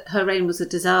assumption that her reign was a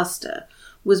disaster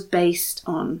was based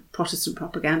on Protestant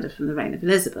propaganda from the reign of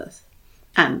Elizabeth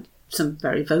and some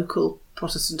very vocal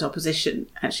Protestant opposition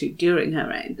actually during her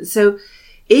reign. So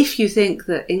if you think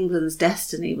that England's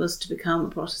destiny was to become a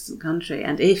Protestant country,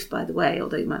 and if, by the way,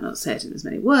 although you might not say it in as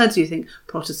many words, you think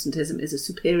Protestantism is a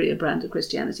superior brand of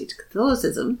Christianity to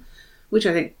Catholicism, which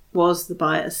I think was the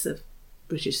bias of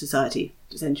British society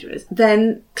for centuries,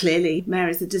 then clearly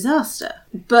Mary's a disaster.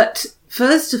 But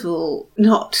first of all,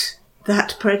 not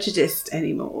that prejudiced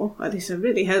anymore. At least I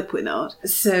really hope we're not.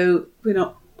 So we're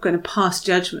not going to pass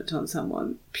judgment on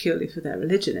someone purely for their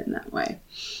religion in that way.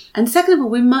 And second of all,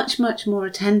 we're much, much more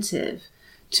attentive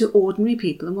to ordinary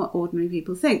people and what ordinary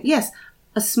people think. Yes,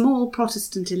 a small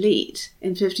Protestant elite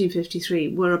in 1553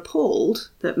 were appalled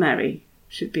that Mary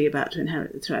should be about to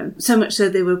inherit the throne, so much so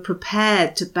they were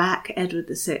prepared to back Edward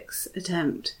VI's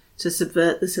attempt to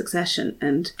subvert the succession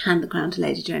and hand the crown to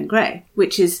Lady Jane Grey,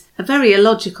 which is a very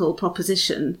illogical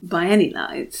proposition by any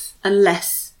lights,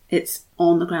 unless it's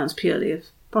on the grounds purely of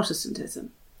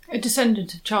Protestantism. A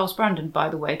descendant of Charles Brandon, by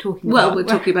the way, we're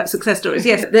talking about success stories.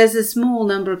 Yes, there's a small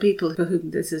number of people for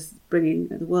whom this is bringing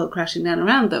the world crashing down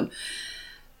around them.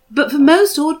 But for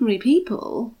most ordinary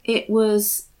people, it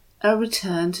was a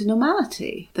return to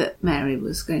normality that Mary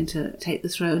was going to take the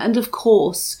throne and, of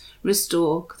course,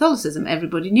 restore Catholicism.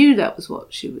 Everybody knew that was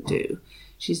what she would do.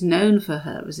 She's known for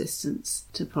her resistance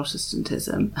to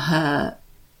Protestantism. Her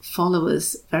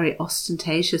followers, very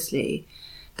ostentatiously,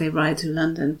 they ride through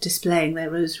London displaying their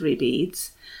rosary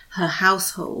beads. Her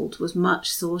household was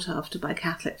much sought after by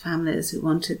Catholic families who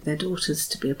wanted their daughters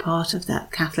to be a part of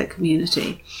that Catholic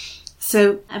community.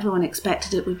 So everyone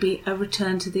expected it would be a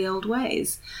return to the old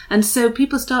ways. And so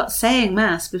people start saying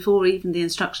Mass before even the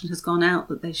instruction has gone out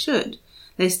that they should.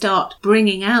 They start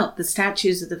bringing out the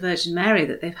statues of the Virgin Mary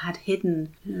that they've had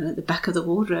hidden at the back of the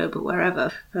wardrobe or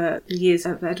wherever for the years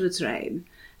of Edward's reign.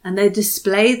 And they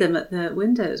display them at the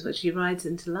windows when she rides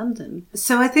into London.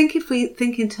 So I think if we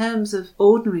think in terms of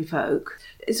ordinary folk,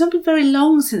 it's not been very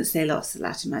long since they lost the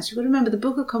Latin Mass. You've got to remember the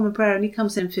Book of Common Prayer only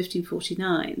comes in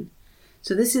 1549.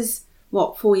 So this is,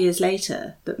 4 years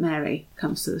later that Mary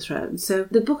comes to the throne. So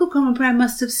the Book of Common Prayer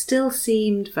must have still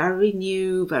seemed very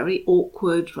new, very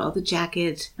awkward, rather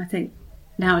jagged. I think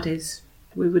nowadays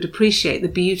we would appreciate the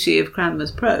beauty of Cranmer's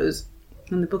prose,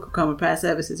 and the Book of Common Prayer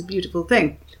service is a beautiful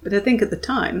thing. But I think at the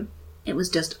time, it was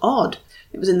just odd.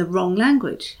 It was in the wrong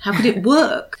language. How could it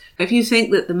work? If you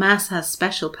think that the Mass has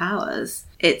special powers,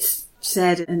 it's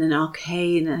said in an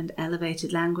arcane and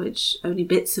elevated language, only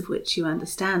bits of which you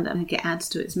understand. I think it adds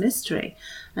to its mystery.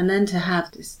 And then to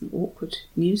have this awkward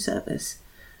news service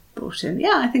brought in.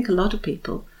 Yeah, I think a lot of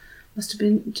people must have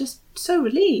been just so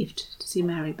relieved to see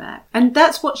Mary back. And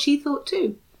that's what she thought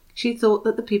too. She thought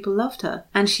that the people loved her.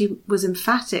 And she was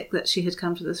emphatic that she had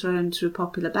come to the throne through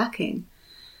popular backing.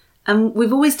 And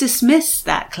we've always dismissed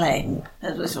that claim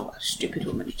as a stupid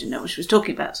woman who didn't know what she was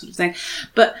talking about, sort of thing.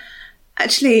 But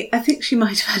actually, I think she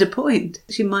might have had a point.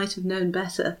 She might have known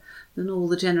better than all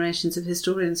the generations of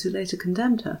historians who later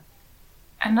condemned her.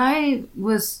 And I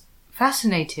was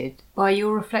fascinated by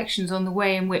your reflections on the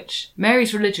way in which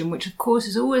Mary's religion, which of course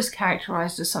is always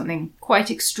characterised as something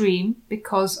quite extreme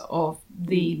because of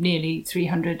the nearly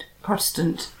 300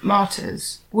 Protestant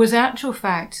martyrs, was in actual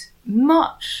fact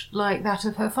much like that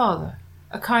of her father,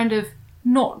 a kind of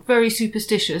not very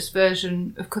superstitious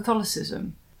version of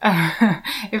Catholicism,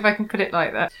 if I can put it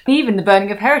like that. Even the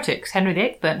burning of heretics. Henry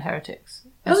VIII burnt heretics,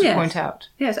 as you point out.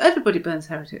 Yes, everybody burns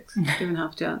heretics, given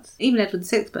half a chance. Even Edward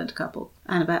VI burnt a couple,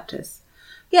 Anabaptists.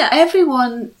 Yeah,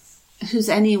 everyone who's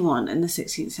anyone in the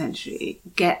 16th century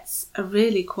gets a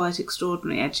really quite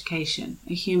extraordinary education,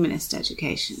 a humanist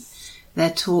education. They're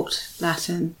taught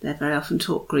Latin, they're very often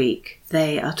taught Greek,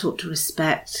 they are taught to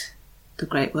respect the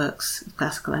great works of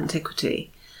classical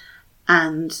antiquity,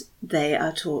 and they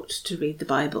are taught to read the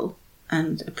Bible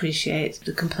and appreciate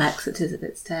the complexities of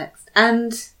its text.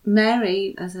 And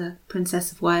Mary, as a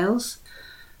Princess of Wales,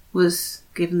 was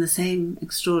given the same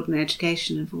extraordinary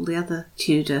education of all the other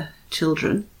Tudor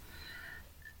children.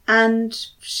 And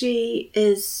she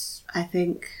is, I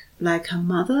think, like her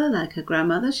mother, like her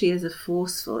grandmother, she is a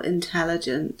forceful,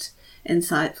 intelligent,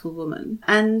 insightful woman.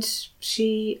 And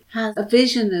she has a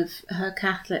vision of her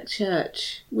Catholic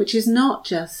Church, which is not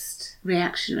just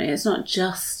reactionary, it's not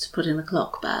just putting the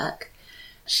clock back.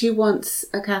 She wants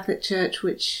a Catholic Church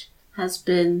which has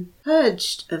been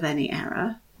purged of any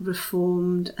error,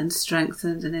 reformed and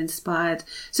strengthened and inspired,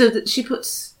 so that she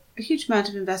puts a huge amount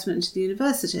of investment into the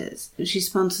universities. She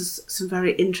sponsors some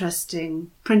very interesting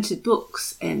printed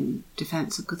books in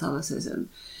defence of Catholicism.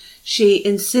 She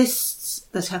insists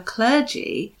that her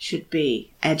clergy should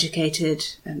be educated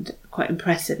and quite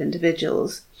impressive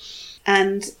individuals.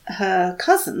 And her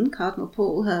cousin, Cardinal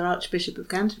Paul, her Archbishop of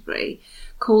Canterbury,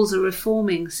 calls a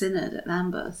reforming synod at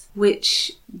Lambeth,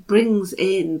 which brings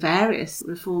in various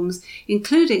reforms,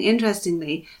 including,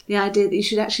 interestingly, the idea that you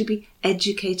should actually be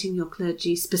educating your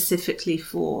clergy specifically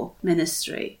for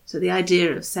ministry. So the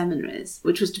idea of seminaries,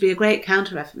 which was to be a great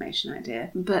counter-Reformation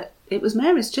idea. But it was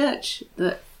Mary's church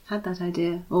that had that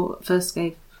idea, or first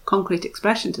gave concrete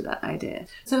expression to that idea.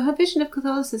 So her vision of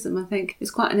Catholicism, I think,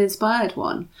 is quite an inspired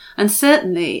one. And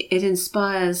certainly it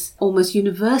inspires almost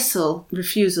universal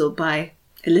refusal by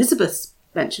Elizabeth's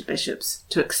bench of bishops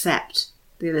to accept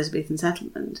the Elizabethan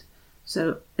settlement.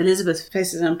 So Elizabeth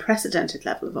faces an unprecedented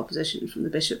level of opposition from the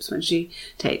bishops when she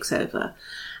takes over.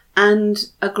 And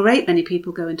a great many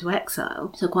people go into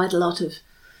exile. So quite a lot of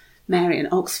Mary in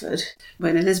Oxford,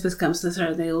 when Elizabeth comes to the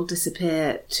throne, they all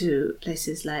disappear to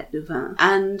places like Louvain,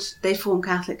 and they form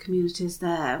Catholic communities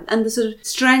there. And the sort of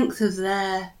strength of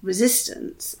their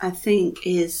resistance, I think,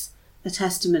 is a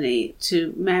testimony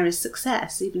to Mary's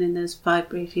success, even in those 5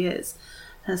 brief years,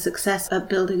 her success at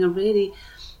building a really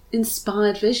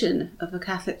inspired vision of a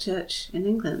Catholic Church in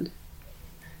England.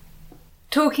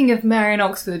 Talking of Mary in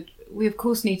Oxford, we of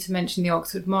course need to mention the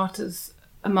Oxford martyrs,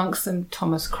 amongst them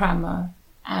Thomas Cranmer.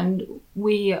 And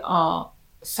we are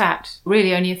sat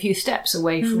really only a few steps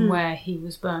away from where he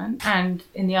was burnt, and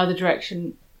in the other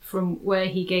direction from where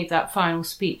he gave that final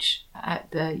speech at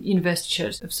the University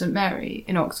Church of St Mary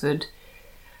in Oxford.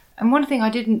 And one thing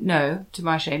I didn't know, to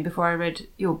my shame, before I read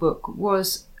your book,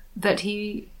 was that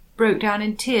he broke down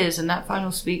in tears in that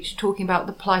final speech talking about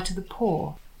the plight of the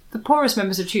poor. The poorest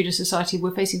members of Tudor society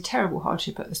were facing terrible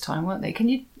hardship at this time, weren't they? Can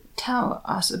you tell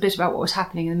us a bit about what was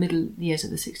happening in the middle years of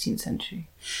the 16th century?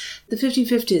 The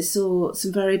 1550s saw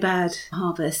some very bad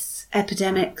harvests,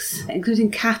 epidemics, including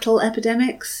cattle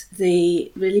epidemics,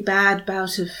 the really bad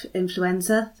bout of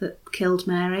influenza that killed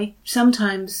Mary.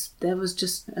 Sometimes there was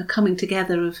just a coming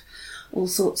together of all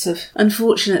sorts of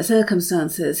unfortunate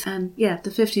circumstances. And yeah, the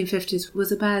 1550s was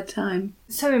a bad time.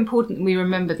 It's so important that we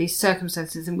remember these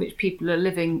circumstances in which people are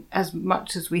living as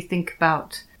much as we think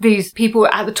about these people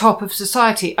at the top of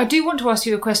society. I do want to ask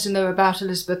you a question, though, about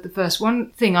Elizabeth I. One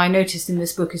thing I noticed in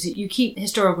this book is that you keep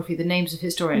historiography, the names of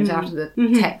historians, out of the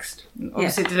text.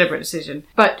 Obviously, a deliberate decision.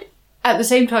 But at the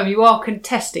same time, you are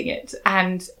contesting it.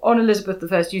 And on Elizabeth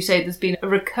I, you say there's been a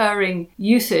recurring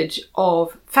usage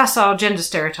of facile gender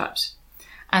stereotypes.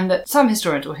 and that some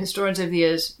historians, or historians over the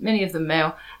years, many of them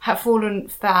male, have fallen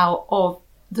foul of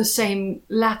the same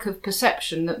lack of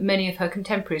perception that many of her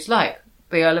contemporaries, like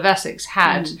the Earl of Essex,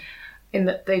 had, in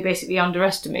that they basically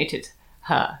underestimated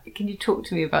her. Can you talk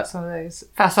to me about some of those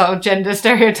facile gender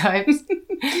stereotypes?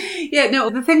 Yeah, no,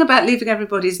 the thing about leaving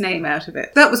everybody's name out of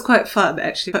it, that was quite fun,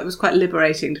 actually. It was quite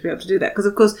liberating to be able to do that, because,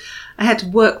 of course, I had to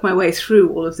work my way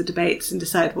through all of the debates and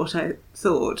decide what I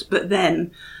thought, but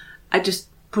then I just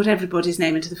put everybody's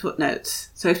name into the footnotes.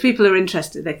 So if people are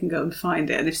interested, they can go and find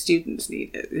it, and if students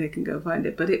need it, they can go find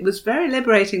it. But it was very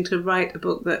liberating to write a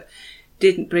book that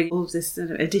didn't bring all of this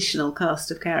sort of additional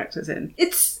cast of characters in.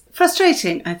 It's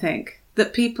frustrating, I think,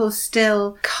 that people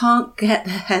still can't get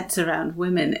their heads around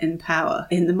women in power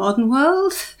in the modern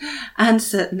world, and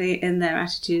certainly in their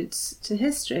attitudes to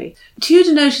history.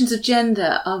 Tudor notions of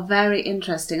gender are very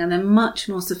interesting, and they're much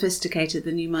more sophisticated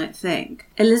than you might think.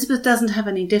 Elizabeth doesn't have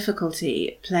any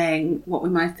difficulty playing what we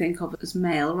might think of as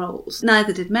male roles.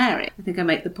 Neither did Mary. I think I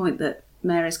make the point that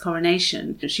Mary's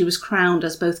coronation, she was crowned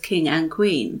as both king and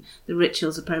queen. The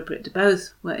rituals appropriate to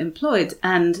both were employed,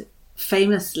 and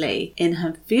famously, in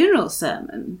her funeral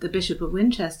sermon, the Bishop of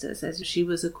Winchester says she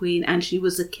was a queen and she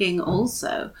was a king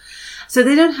also. So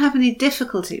they don't have any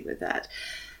difficulty with that.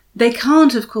 They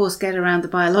can't, of course, get around the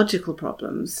biological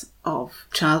problems of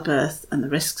childbirth and the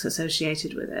risks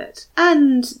associated with it.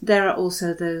 And there are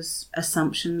also those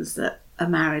assumptions that a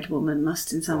married woman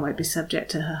must in some way be subject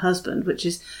to her husband, which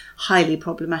is highly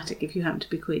problematic if you happen to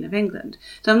be Queen of England.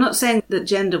 So I'm not saying that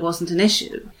gender wasn't an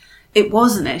issue. It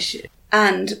was an issue.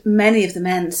 And many of the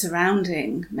men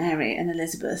surrounding Mary and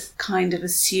Elizabeth kind of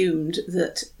assumed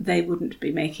that they wouldn't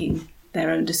be making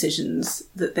their own decisions,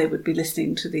 that they would be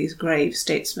listening to these grave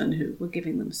statesmen who were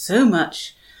giving them so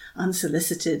much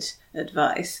unsolicited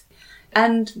advice.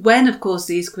 And when, of course,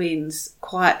 these queens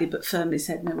quietly but firmly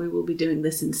said, no, we will be doing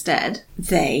this instead,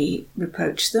 they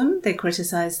reproached them, they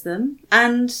criticised them.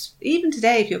 And even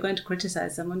today, if you're going to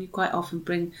criticise someone, you quite often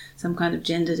bring some kind of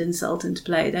gendered insult into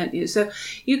play, don't you? So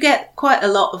you get quite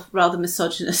a lot of rather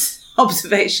misogynist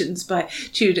observations by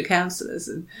Tudor counsellors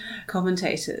and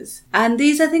commentators. And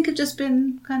these, I think, have just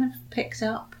been kind of picked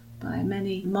up by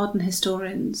many modern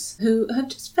historians who have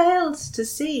just failed to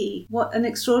see what an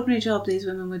extraordinary job these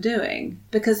women were doing,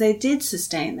 because they did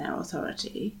sustain their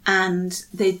authority and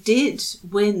they did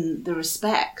win the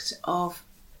respect of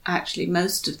actually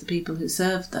most of the people who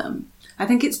served them. I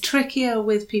think it's trickier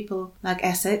with people like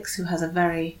Essex, who has a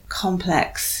very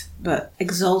complex but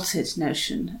exalted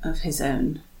notion of his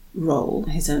own role,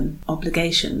 his own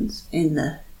obligations in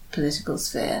the political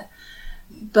sphere.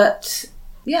 But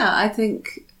yeah, I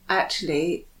think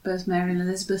actually both Mary and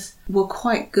Elizabeth were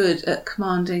quite good at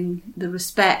commanding the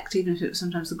respect, even if it was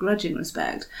sometimes a grudging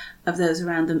respect, of those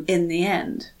around them in the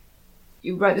end.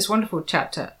 You wrote this wonderful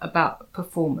chapter about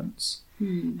performance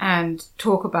and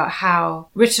talk about how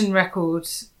written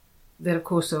records, that of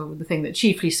course are the thing that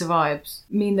chiefly survives,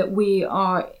 mean that we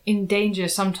are in danger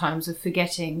sometimes of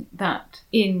forgetting that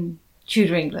in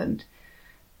Tudor England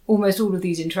almost all of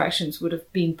these interactions would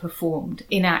have been performed,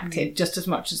 enacted, just as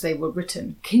much as they were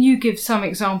written. Can you give some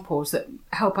examples that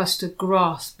help us to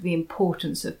grasp the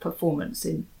importance of performance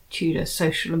in Tudor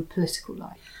social and political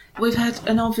life? We've had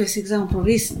an obvious example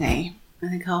recently. I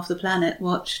think half the planet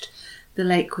watched the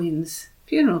late Queen's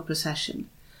funeral procession,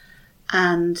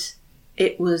 and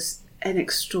it was an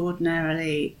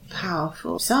extraordinarily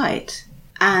powerful sight.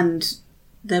 And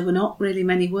there were not really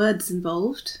many words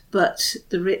involved, but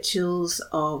the rituals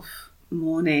of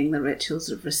mourning, the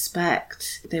rituals of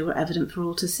respect, they were evident for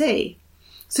all to see.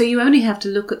 So you only have to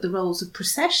look at the roles of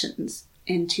processions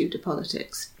in Tudor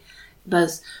politics.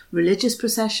 Both religious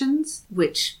processions,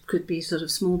 which could be sort of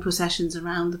small processions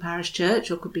around the parish church,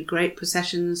 or could be great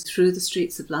processions through the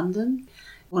streets of London.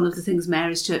 One of the things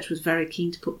Mary's Church was very keen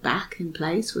to put back in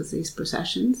place was these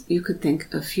processions. You could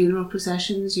think of funeral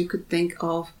processions. You could think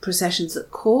of processions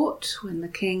at court, when the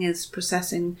king is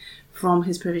processing from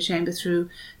his privy chamber through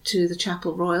to the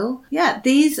Chapel Royal. Yeah,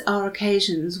 these are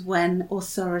occasions when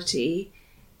authority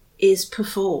is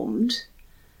performed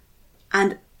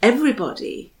and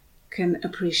everybody can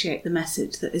appreciate the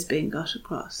message that is being got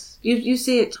across. You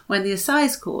see it when the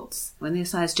assize courts, when the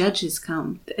assize judges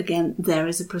come. Again, there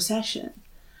is a procession.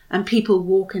 And people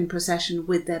walk in procession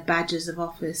with their badges of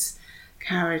office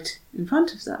carried in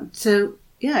front of them. So,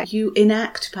 yeah, you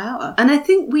enact power. And I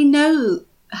think we know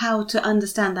how to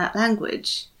understand that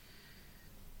language,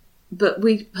 but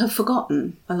we have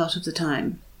forgotten a lot of the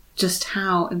time just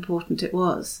how important it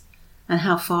was and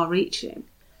how far-reaching.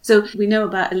 So we know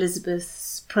about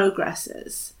Elizabeth's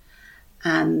progresses,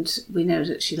 And we know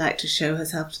that she liked to show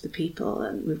herself to the people,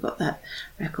 and we've got that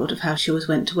record of how she always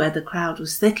went to where the crowd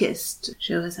was thickest to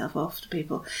show herself off to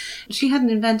people. She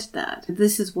hadn't invented that.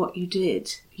 This is what you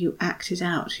did. You acted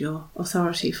out your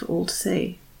authority for all to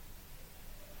see.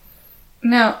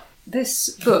 Now,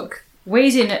 this book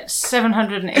weighs in at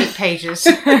 708 pages.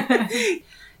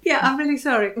 Yeah, I'm really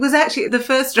sorry. It was actually, the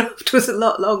first draft was a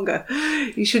lot longer.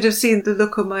 You should have seen the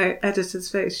look on my editor's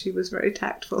face. She was very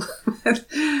tactful.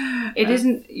 It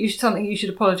isn't something you should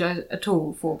apologise at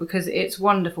all for, because it's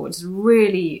wonderful. It's a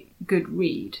really good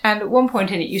read. And at one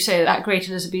point in it, you say that great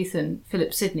Elizabethan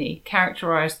Philip Sidney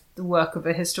characterised the work of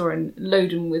a historian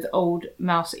loaded with old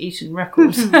mouse-eaten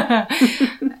records.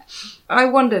 I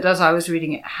wondered, as I was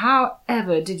reading it, how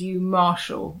ever did you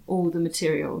marshal all the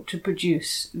material to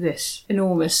produce this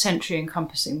enormous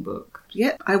century-encompassing book?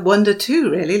 Yeah, I wonder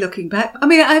too, really, looking back. I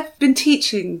mean, I've been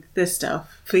teaching this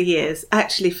stuff for years,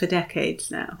 actually for decades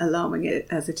now, alarming it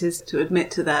as it is to admit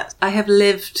to that. I have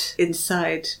lived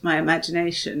inside my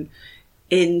imagination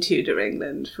in Tudor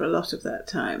England for a lot of that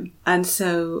time. And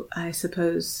so I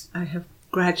suppose I have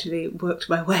gradually worked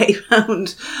my way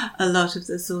around a lot of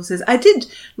the sources. I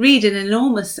did read an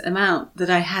enormous amount that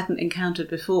I hadn't encountered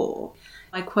before.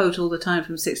 I quote all the time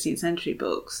from 16th century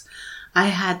books. I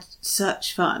had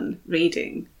such fun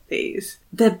reading these.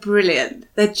 They're brilliant.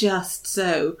 They're just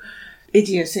so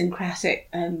idiosyncratic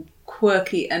and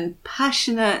quirky and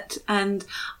passionate and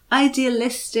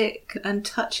idealistic and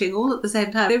touching all at the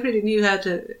same time. They really knew how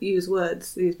to use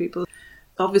words, these people.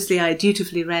 Obviously, I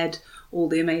dutifully read all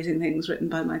the amazing things written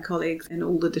by my colleagues in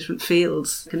all the different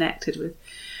fields connected with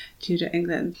Tudor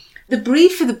England. The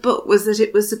brief for the book was that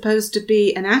it was supposed to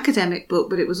be an academic book,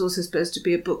 but it was also supposed to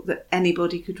be a book that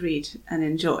anybody could read and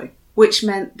enjoy, which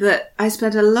meant that I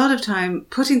spent a lot of time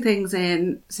putting things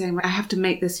in, saying, I have to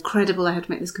make this credible, I have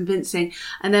to make this convincing,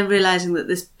 and then realising that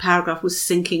this paragraph was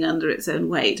sinking under its own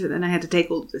weight, and then I had to take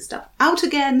all of this stuff out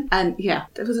again. And yeah,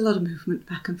 there was a lot of movement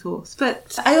back and forth.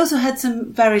 But I also had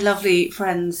some very lovely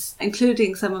friends,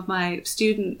 including some of my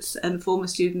students and former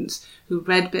students, who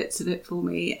read bits of it for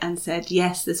me and said,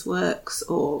 yes, this works,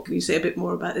 or can you say a bit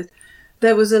more about this?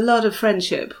 There was a lot of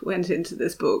friendship went into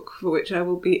this book, for which I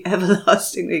will be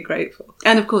everlastingly grateful.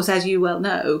 And of course, as you well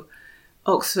know,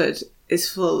 Oxford is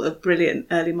full of brilliant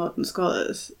early modern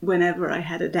scholars. Whenever I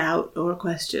had a doubt or a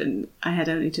question, I had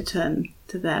only to turn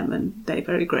to them, and they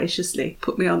very graciously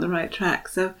put me on the right track.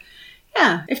 So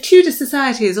yeah, if Tudor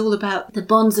society is all about the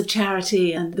bonds of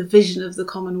charity and the vision of the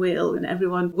common weal and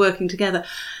everyone working together,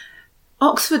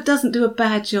 Oxford doesn't do a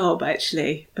bad job,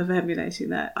 actually, of emulating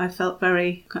that. I felt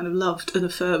very kind of loved and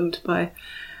affirmed by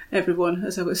everyone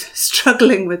as I was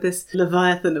struggling with this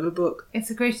leviathan of a book. It's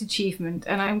a great achievement,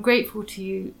 and I'm grateful to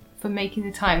you for making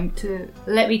the time to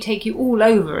let me take you all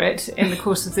over it in the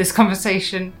course of this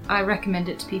conversation. I recommend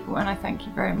it to people, and I thank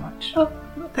you very much. Oh,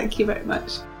 well, thank you very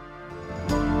much.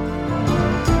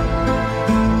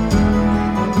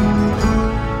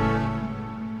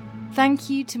 Thank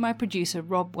you to my producer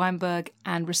Rob Weinberg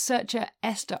and researcher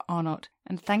Esther Arnott,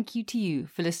 and thank you to you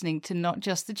for listening to Not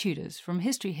Just the Tudors from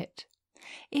History Hit.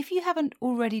 If you haven't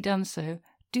already done so,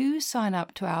 do sign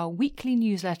up to our weekly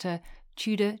newsletter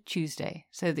Tudor Tuesday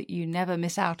so that you never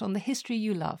miss out on the history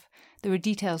you love. There are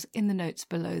details in the notes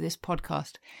below this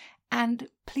podcast. And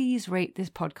please rate this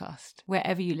podcast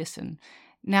wherever you listen,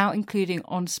 now including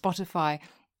on Spotify.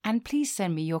 And please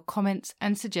send me your comments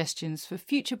and suggestions for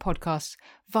future podcasts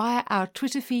via our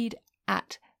Twitter feed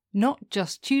at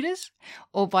NotJustTudors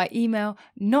or by email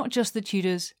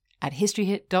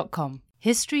notjustthetudors@historyhit.com.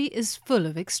 History is full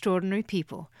of extraordinary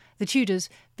people, the Tudors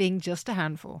being just a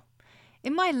handful.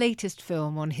 In my latest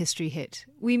film on History Hit,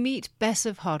 we meet Bess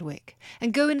of Hardwick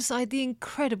and go inside the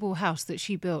incredible house that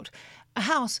she built, a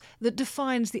house that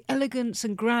defines the elegance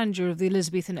and grandeur of the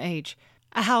Elizabethan age,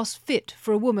 a house fit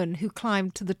for a woman who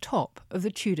climbed to the top of the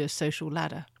Tudor social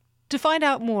ladder. To find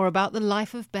out more about the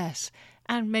life of Bess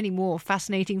and many more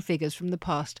fascinating figures from the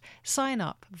past, sign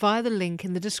up via the link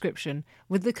in the description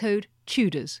with the code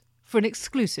TUDORS for an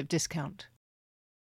exclusive discount.